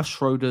lot of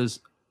Schroeder's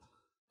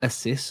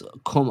assists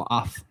come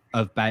off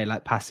of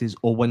bailout passes,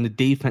 or when the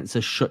defense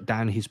has shut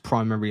down his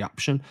primary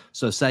option.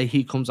 So say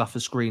he comes off a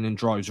screen and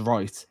drives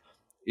right.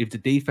 If the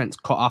defense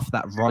cut off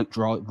that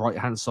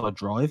right-hand side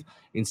drive,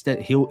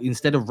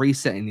 instead of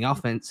resetting the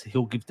offense,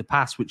 he'll give the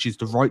pass, which is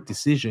the right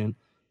decision,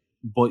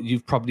 but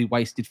you've probably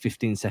wasted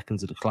 15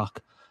 seconds of the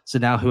clock. So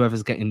now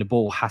whoever's getting the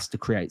ball has to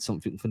create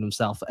something for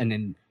themselves, and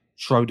then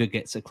Schroeder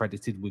gets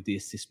accredited with the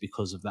assist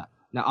because of that.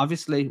 Now,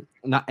 obviously,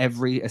 not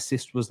every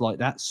assist was like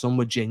that. Some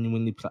were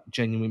genuine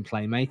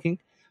playmaking,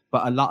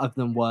 but a lot of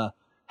them were,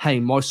 hey,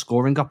 my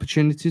scoring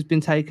opportunity has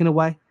been taken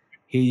away.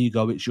 Here you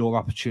go. It's your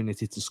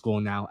opportunity to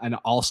score now, and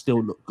I'll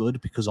still look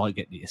good because I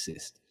get the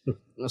assist.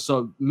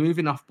 So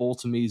moving off ball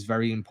to me is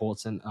very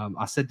important.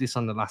 I said this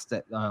on the last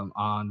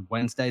on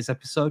Wednesday's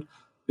episode.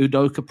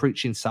 Udoka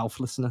preaching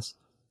selflessness.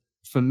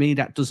 For me,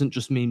 that doesn't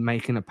just mean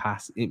making a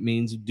pass. It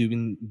means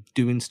doing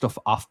stuff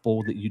off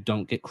ball that you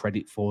don't get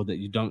credit for,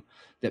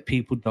 that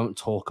people don't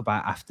talk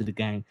about after the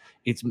game.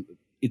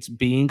 It's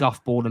being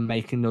off ball and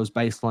making those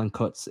baseline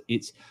cuts.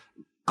 It's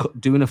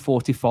doing a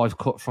 45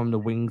 cut from the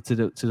wing to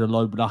the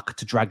low block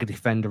to drag a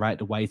defender out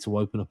the way to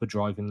open up a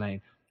driving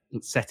lane.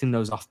 It's setting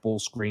those off ball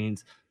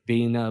screens,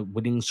 being a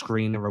winning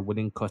screener, a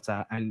winning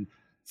cutter, and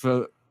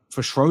for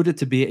Schroeder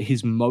to be at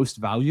his most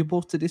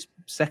valuable to this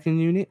second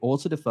unit or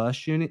to the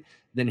first unit,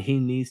 then he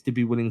needs to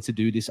be willing to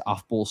do this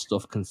off-ball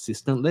stuff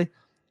consistently.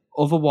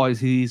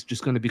 Otherwise, he's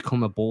just going to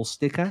become a ball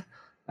sticker.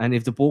 And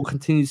if the ball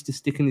continues to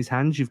stick in his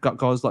hands, you've got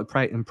guys like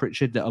Peyton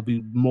Pritchard that will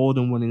be more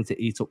than willing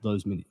to eat up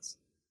those minutes.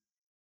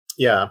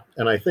 Yeah,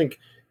 and I think,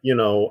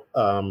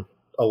 a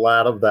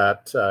lot of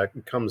that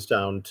comes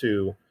down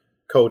to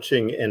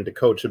coaching and to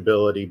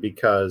coachability,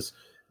 because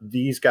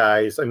these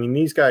guys are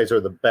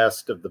the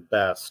best of the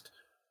best.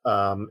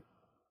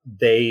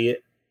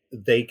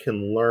 They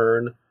can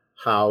learn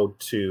how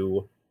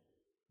to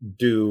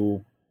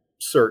do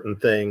certain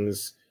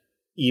things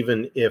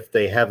even if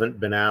they haven't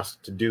been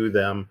asked to do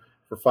them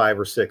for 5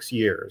 or 6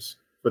 years.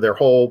 For their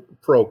whole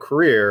pro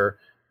career,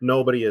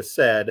 nobody has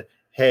said,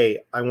 hey,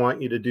 I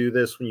want you to do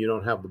this when you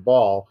don't have the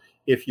ball.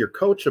 If you're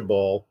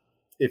coachable,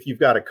 if you've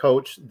got a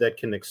coach that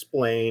can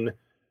explain,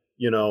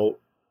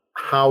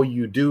 how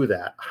you do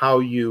that, how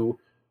you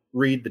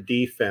read the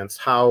defense,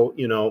 how,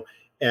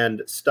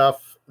 and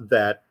stuff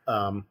that,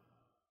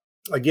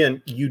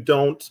 again, you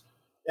don't,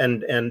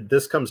 and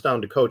this comes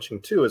down to coaching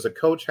too, is a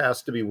coach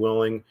has to be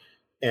willing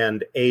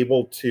and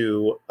able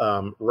to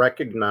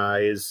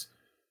recognize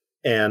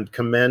and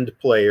commend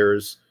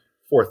players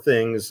for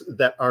things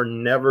that are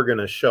never going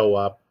to show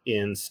up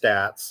in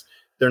stats.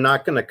 They're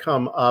not going to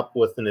come up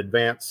with an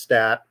advanced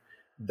stat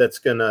that's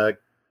going to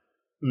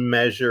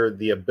measure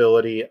the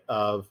ability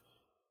of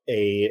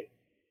a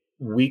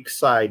weak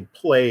side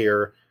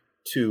player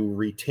to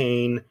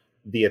retain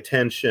the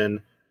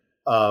attention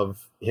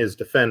of his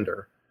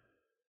defender.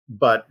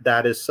 But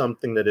that is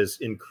something that is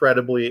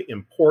incredibly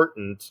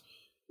important,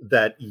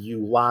 that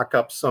you lock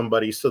up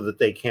somebody so that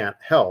they can't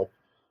help.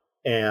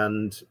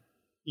 And,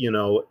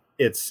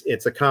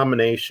 it's a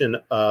combination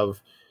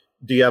of,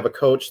 do you have a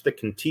coach that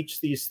can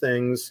teach these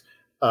things?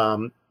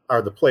 Are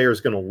the players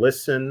going to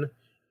listen?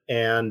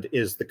 And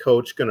is the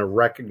coach going to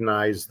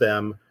recognize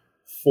them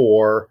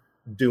for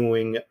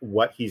doing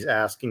what he's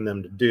asking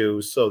them to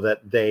do, so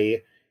that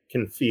they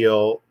can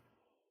feel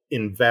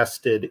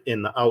invested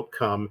in the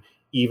outcome,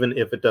 even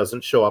if it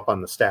doesn't show up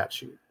on the stat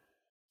sheet?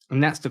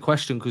 And that's the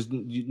question, because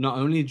not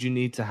only do you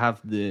need to have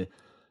the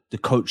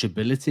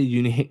coachability,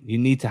 you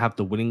need to have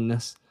the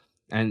willingness.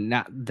 And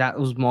that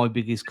was my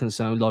biggest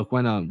concern. Like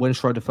when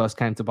Schroeder first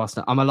came to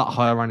Boston, I'm a lot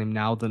higher on him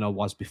now than I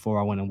was before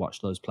I went and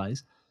watched those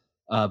plays.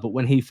 But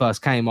when he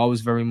first came, I was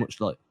very much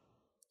like,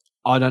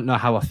 I don't know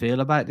how I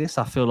feel about this.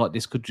 I feel like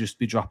this could just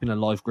be dropping a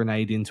live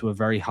grenade into a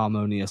very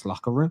harmonious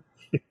locker room.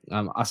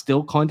 I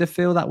still kind of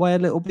feel that way a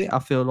little bit. I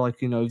feel like,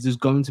 if there's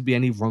going to be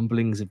any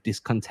rumblings of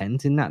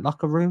discontent in that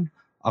locker room,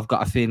 I've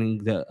got a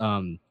feeling that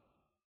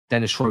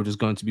Dennis Schroeder's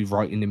going to be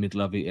right in the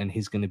middle of it, and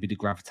he's going to be the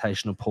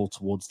gravitational pull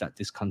towards that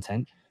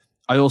discontent.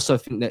 I also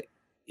think that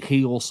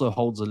he also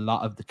holds a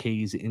lot of the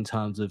keys in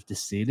terms of the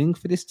ceiling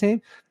for this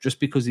team, just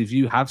because if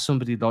you have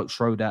somebody like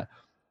Schroeder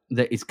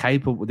that is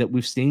capable, that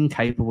we've seen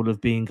capable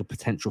of being a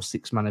potential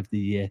 6 man of the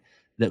year,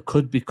 that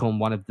could become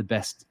one of the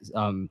best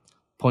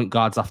point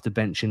guards off the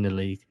bench in the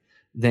league,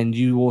 then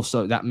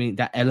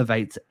that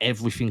elevates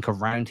everything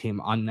around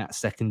him on that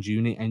second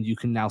unit, and you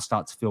can now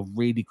start to feel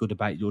really good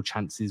about your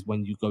chances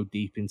when you go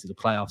deep into the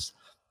playoffs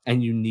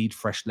and you need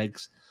fresh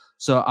legs.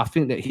 So I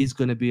think that he's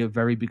going to be a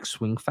very big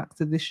swing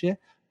factor this year,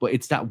 but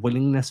it's that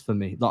willingness for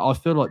me. Like, I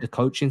feel like the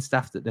coaching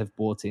staff that they've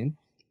brought in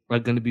are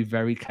going to be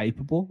very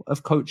capable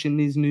of coaching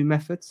these new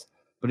methods,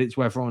 but it's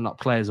whether or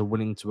not players are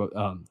willing to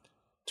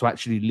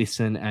actually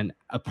listen and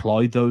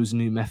apply those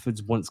new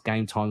methods once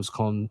game times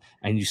come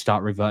and you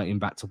start reverting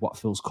back to what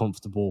feels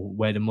comfortable,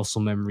 where the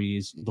muscle memory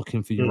is,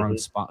 looking for your own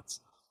spots.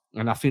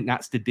 And I think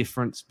that's the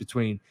difference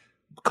between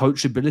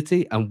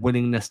coachability and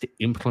willingness to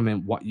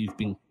implement what you've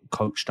been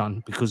coached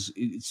on, because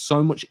it's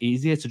so much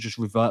easier to just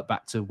revert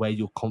back to where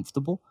you're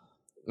comfortable.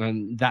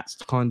 And that's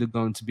kind of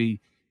going to be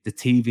the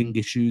teething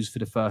issues for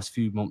the first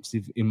few months,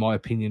 in my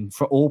opinion,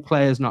 for all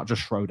players, not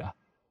just Schroeder.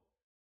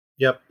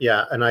 Yep.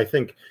 Yeah. And I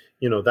think,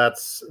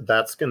 that's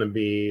going to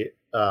be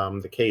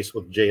the case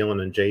with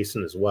Jalen and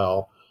Jason as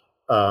well.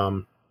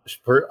 On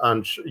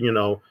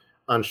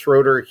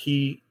Schroeder,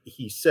 he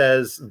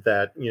says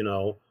that,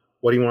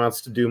 what he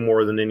wants to do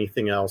more than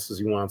anything else is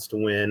he wants to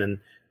win. And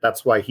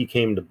that's why he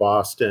came to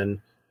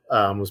Boston,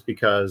 was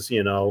because,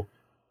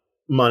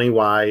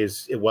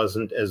 money-wise, it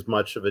wasn't as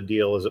much of a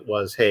deal as it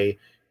was, hey,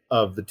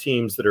 of the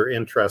teams that are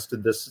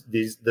interested,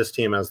 this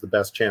team has the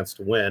best chance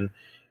to win.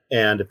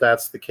 And if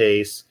that's the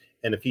case,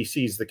 and if he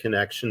sees the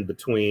connection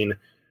between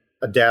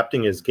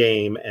adapting his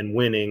game and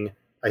winning,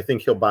 I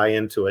think he'll buy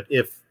into it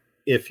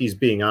if he's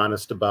being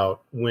honest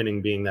about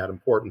winning being that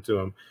important to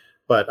him.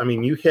 But, I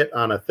mean, you hit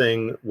on a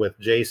thing with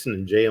Jayson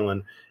and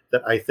Jaylen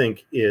that I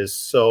think is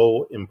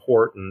so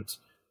important.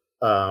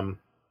 John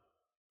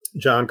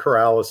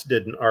Corrales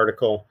did an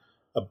article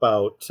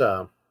about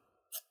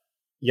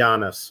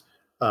Giannis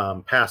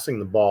passing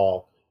the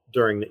ball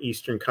during the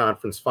Eastern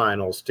Conference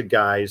Finals to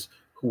guys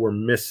who were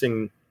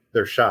missing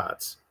their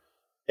shots.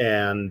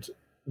 And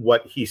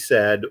what he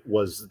said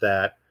was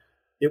that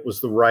it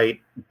was the right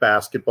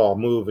basketball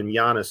move, and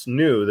Giannis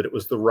knew that it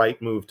was the right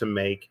move to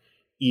make,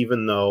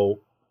 even though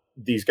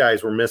these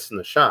guys were missing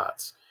the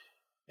shots.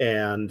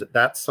 And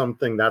that's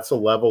a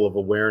level of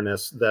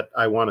awareness that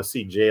I want to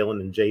see Jaylen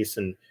and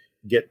Jayson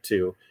get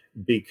to,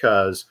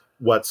 because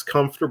what's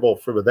comfortable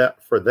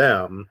for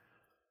them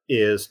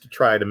is to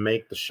try to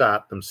make the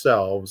shot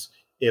themselves.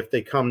 If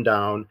they come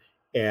down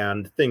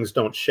and things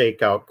don't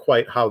shake out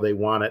quite how they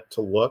want it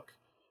to look,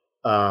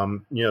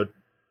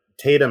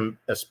 Tatum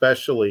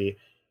especially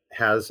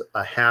has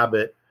a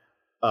habit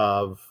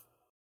of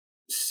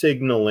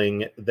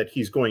signaling that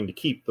he's going to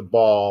keep the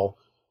ball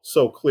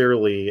so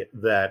clearly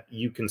that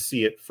you can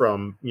see it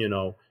from,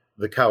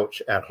 the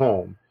couch at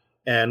home.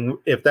 And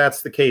if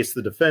that's the case,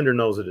 the defender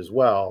knows it as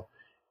well.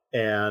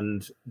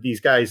 And these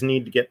guys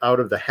need to get out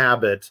of the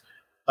habit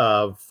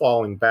of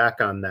falling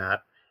back on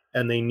that.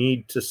 And they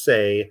need to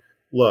say,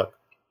 look,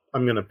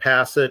 I'm going to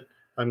pass it.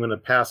 I'm going to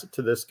pass it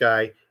to this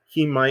guy.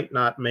 He might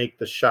not make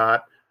the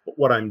shot, but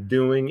what I'm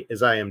doing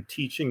is I am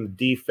teaching the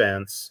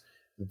defense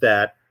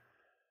that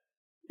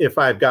if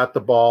I've got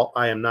the ball,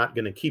 I am not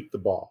going to keep the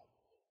ball.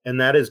 And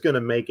that is going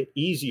to make it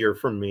easier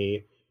for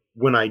me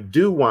when I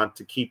do want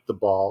to keep the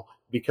ball,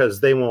 because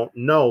they won't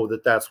know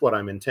that that's what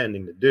I'm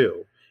intending to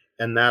do.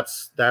 And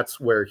that's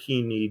where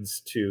he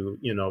needs to,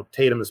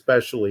 Tatum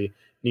especially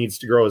needs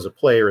to grow as a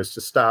player, is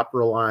to stop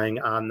relying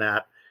on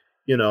that,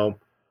 those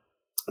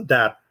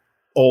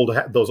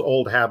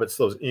old habits,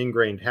 those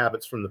ingrained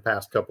habits from the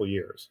past couple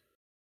years.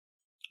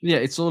 Yeah,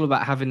 it's all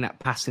about having that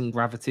passing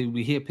gravity.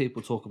 We hear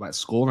people talk about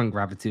scoring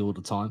gravity all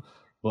the time,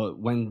 but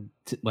when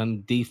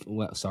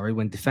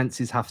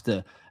defenses have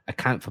to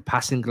account for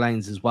passing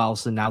lanes as well,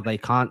 so now they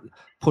can't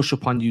push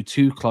upon you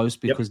too close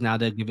because now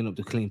they're giving up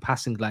the clean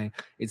passing lane.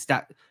 It's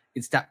that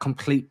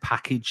complete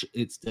package.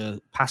 It's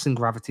the passing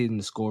gravity and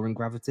the scoring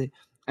gravity.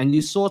 And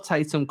you saw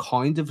Tatum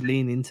kind of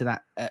lean into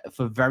that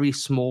for very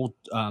small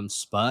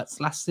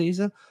spurts last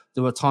season.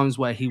 There were times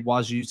where he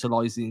was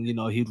utilizing,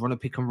 he'd run a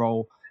pick and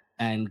roll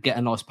and get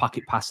a nice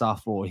pocket pass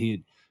off, or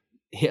he'd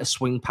hit a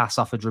swing pass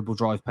off a dribble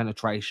drive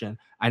penetration.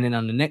 And then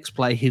on the next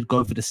play, he'd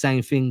go for the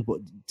same thing,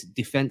 but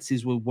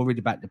defenses were worried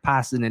about the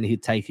pass, and then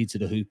he'd take you to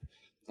the hoop.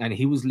 And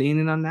he was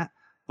leaning on that.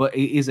 But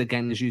it is,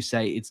 again, as you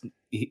say,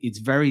 it's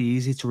very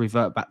easy to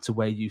revert back to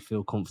where you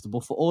feel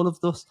comfortable. For all of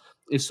us,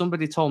 if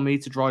somebody told me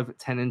to drive at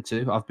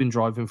 10-2, I've been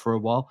driving for a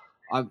while.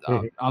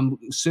 I'm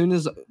as soon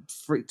as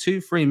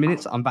 2-3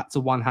 minutes, I'm back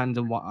to one hand,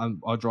 and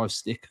I drive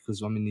stick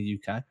because I'm in the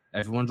UK.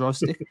 Everyone drives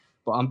stick,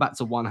 but I'm back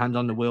to one hand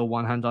on the wheel,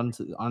 one hand on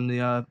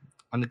the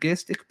gear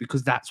stick,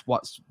 because that's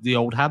what's the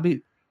old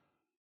habit.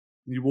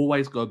 You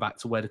always go back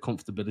to where the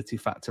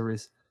comfortability factor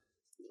is.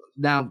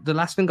 Now, the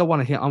last thing I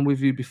want to hit on with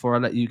you before I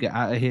let you get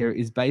out of here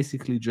is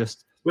basically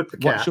just with the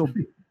cat.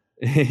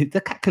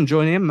 The cat can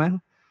join in,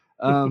 man.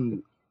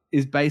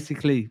 Is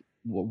basically,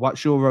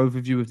 what's your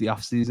overview of the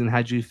offseason?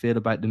 How do you feel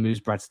about the moves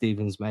Brad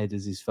Stevens made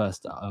as his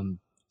first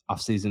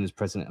offseason as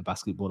president of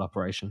basketball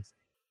operations?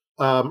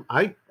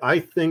 I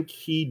think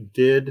he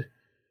did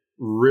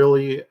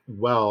really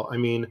well. I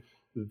mean,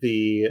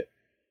 in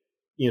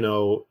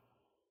a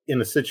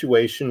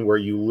situation where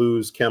you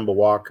lose Kemba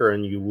Walker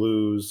and you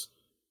lose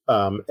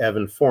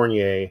Evan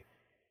Fournier,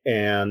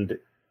 and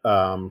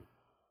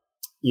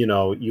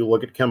you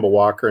look at Kemba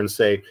Walker and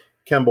say,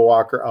 Kemba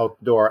Walker out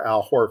the door,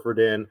 Al Horford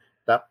in,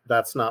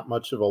 that's not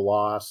much of a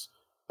loss.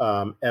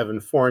 Evan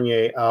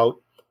Fournier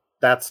out,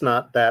 that's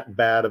not that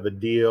bad of a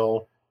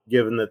deal,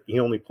 given that he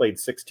only played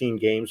 16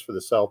 games for the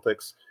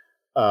Celtics.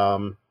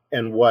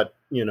 And what,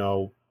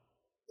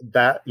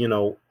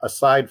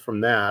 aside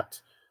from that,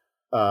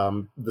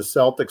 the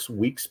Celtics'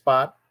 weak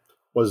spot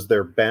was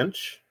their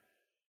bench.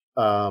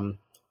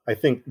 I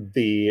think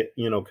the,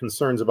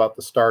 concerns about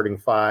the starting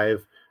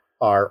five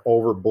are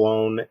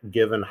overblown,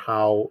 given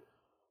how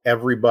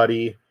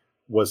everybody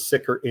was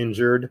sick or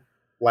injured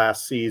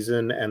last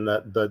season, and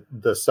the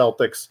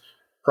Celtics'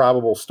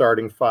 probable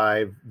starting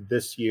five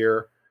this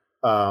year,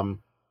 had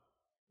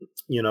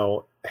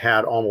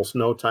almost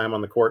no time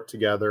on the court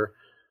together.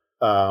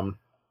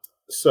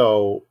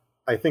 So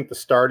I think the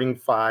starting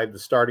five, the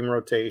starting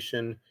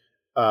rotation,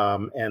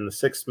 and the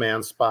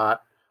 6-man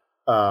spot,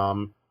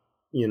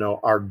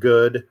 are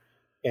good.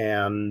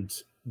 And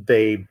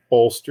they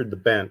bolstered the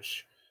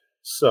bench.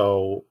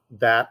 So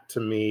that to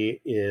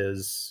me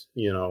is,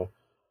 an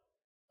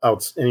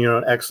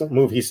excellent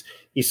move.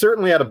 He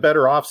certainly had a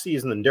better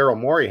offseason than Daryl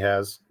Morey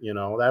has.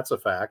 That's a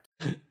fact.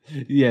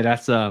 Yeah,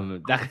 that's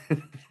that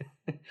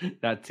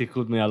that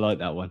tickled me. I like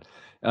that one.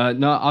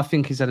 No, I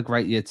think he's had a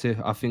great year too.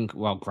 I think,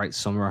 great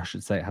summer, I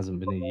should say. It hasn't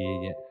been a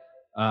year yet.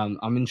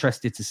 I'm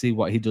interested to see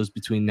what he does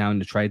between now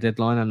and the trade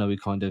deadline. I know we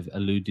kind of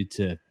alluded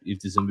to if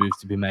there's a move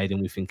to be made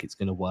and we think it's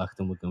going to work,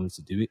 then we're going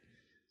to do it.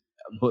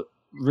 But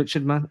Rich,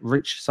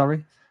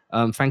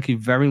 thank you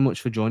very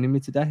much for joining me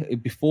today.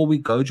 Before we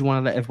go, do you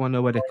want to let everyone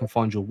know where they can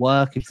find your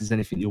work? If there's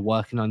anything you're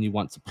working on you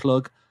want to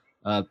plug,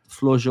 the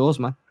floor's yours,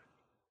 man.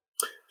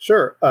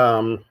 Sure.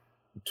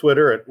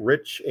 Twitter at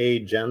Rich A.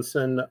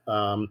 Jensen.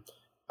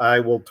 I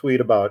will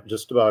tweet about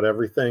just about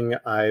everything.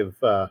 I've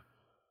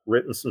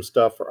written some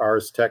stuff for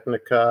Ars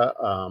Technica.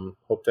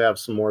 Hope to have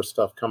some more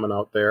stuff coming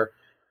out there.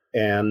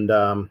 And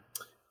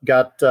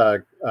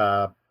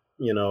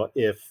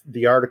if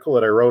the article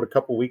that I wrote a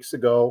couple weeks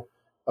ago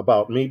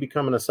about me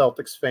becoming a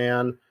Celtics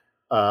fan,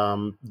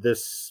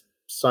 this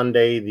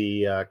Sunday,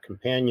 the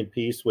companion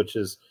piece, which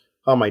is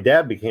how my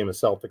dad became a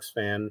Celtics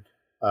fan,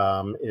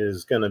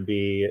 is going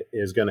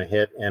to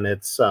hit. And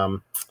it's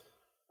a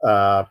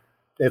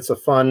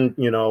fun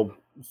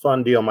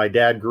deal. My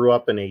dad grew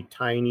up in a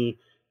tiny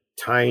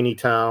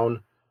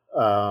town,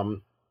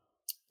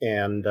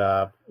 and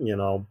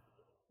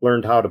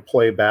learned how to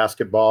play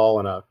basketball.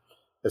 And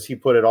as he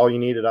put it, all you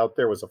needed out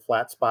there was a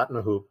flat spot and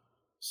a hoop.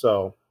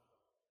 So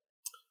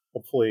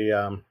hopefully,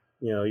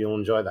 you'll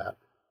enjoy that.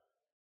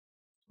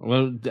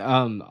 Well,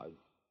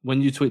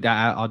 when you tweet that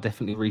out, I'll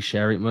definitely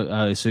reshare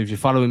it. So if you're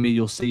following me,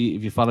 you'll see.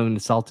 If you're following the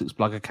Celtics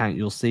blog account,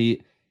 you'll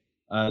see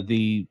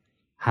it.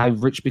 How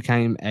Rich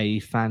became a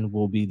fan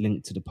will be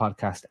linked to the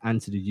podcast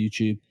and to the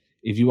YouTube.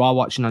 If you are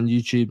watching on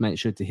YouTube, make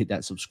sure to hit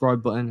that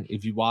subscribe button.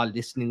 If you are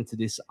listening to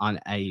this on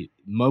a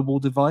mobile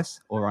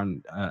device or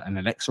on an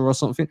Alexa or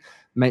something,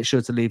 make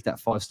sure to leave that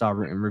 5-star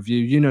written review.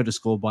 You know the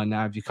score by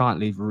now. If you can't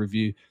leave a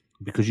review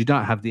because you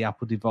don't have the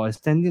Apple device,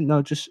 then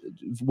just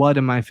word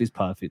of mouth is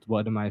perfect.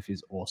 Word of mouth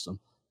is awesome.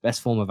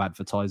 Best form of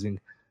advertising.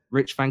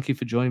 Rich, thank you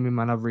for joining me,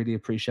 man. I really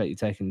appreciate you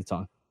taking the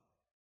time.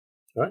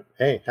 All right.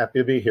 Hey, happy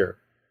to be here.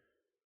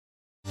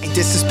 Ain't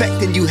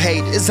disrespecting you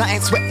haters, I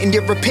ain't sweating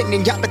your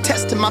opinion. Y'all been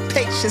testing my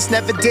patience,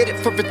 never did it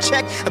for a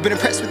check. I've been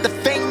impressed with the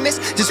famous,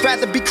 just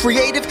rather be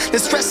creative than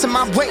stressing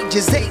my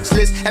wages.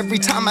 Ageless, every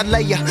time I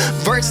lay a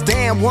verse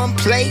down, one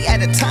play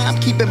at a time,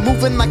 keep it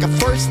moving like a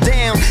first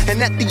down.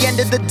 And at the end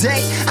of the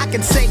day, I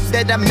can say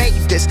that I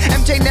made this.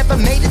 MJ never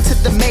made it to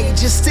the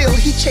majors, still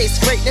he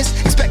chased greatness,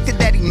 expected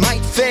that he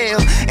might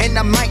fail, and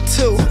I might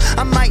too.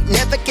 I might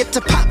never get to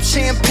pop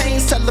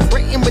champagne,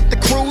 celebrating with the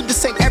crew.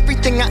 This ain't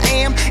everything I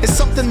am, it's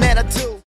something that I do.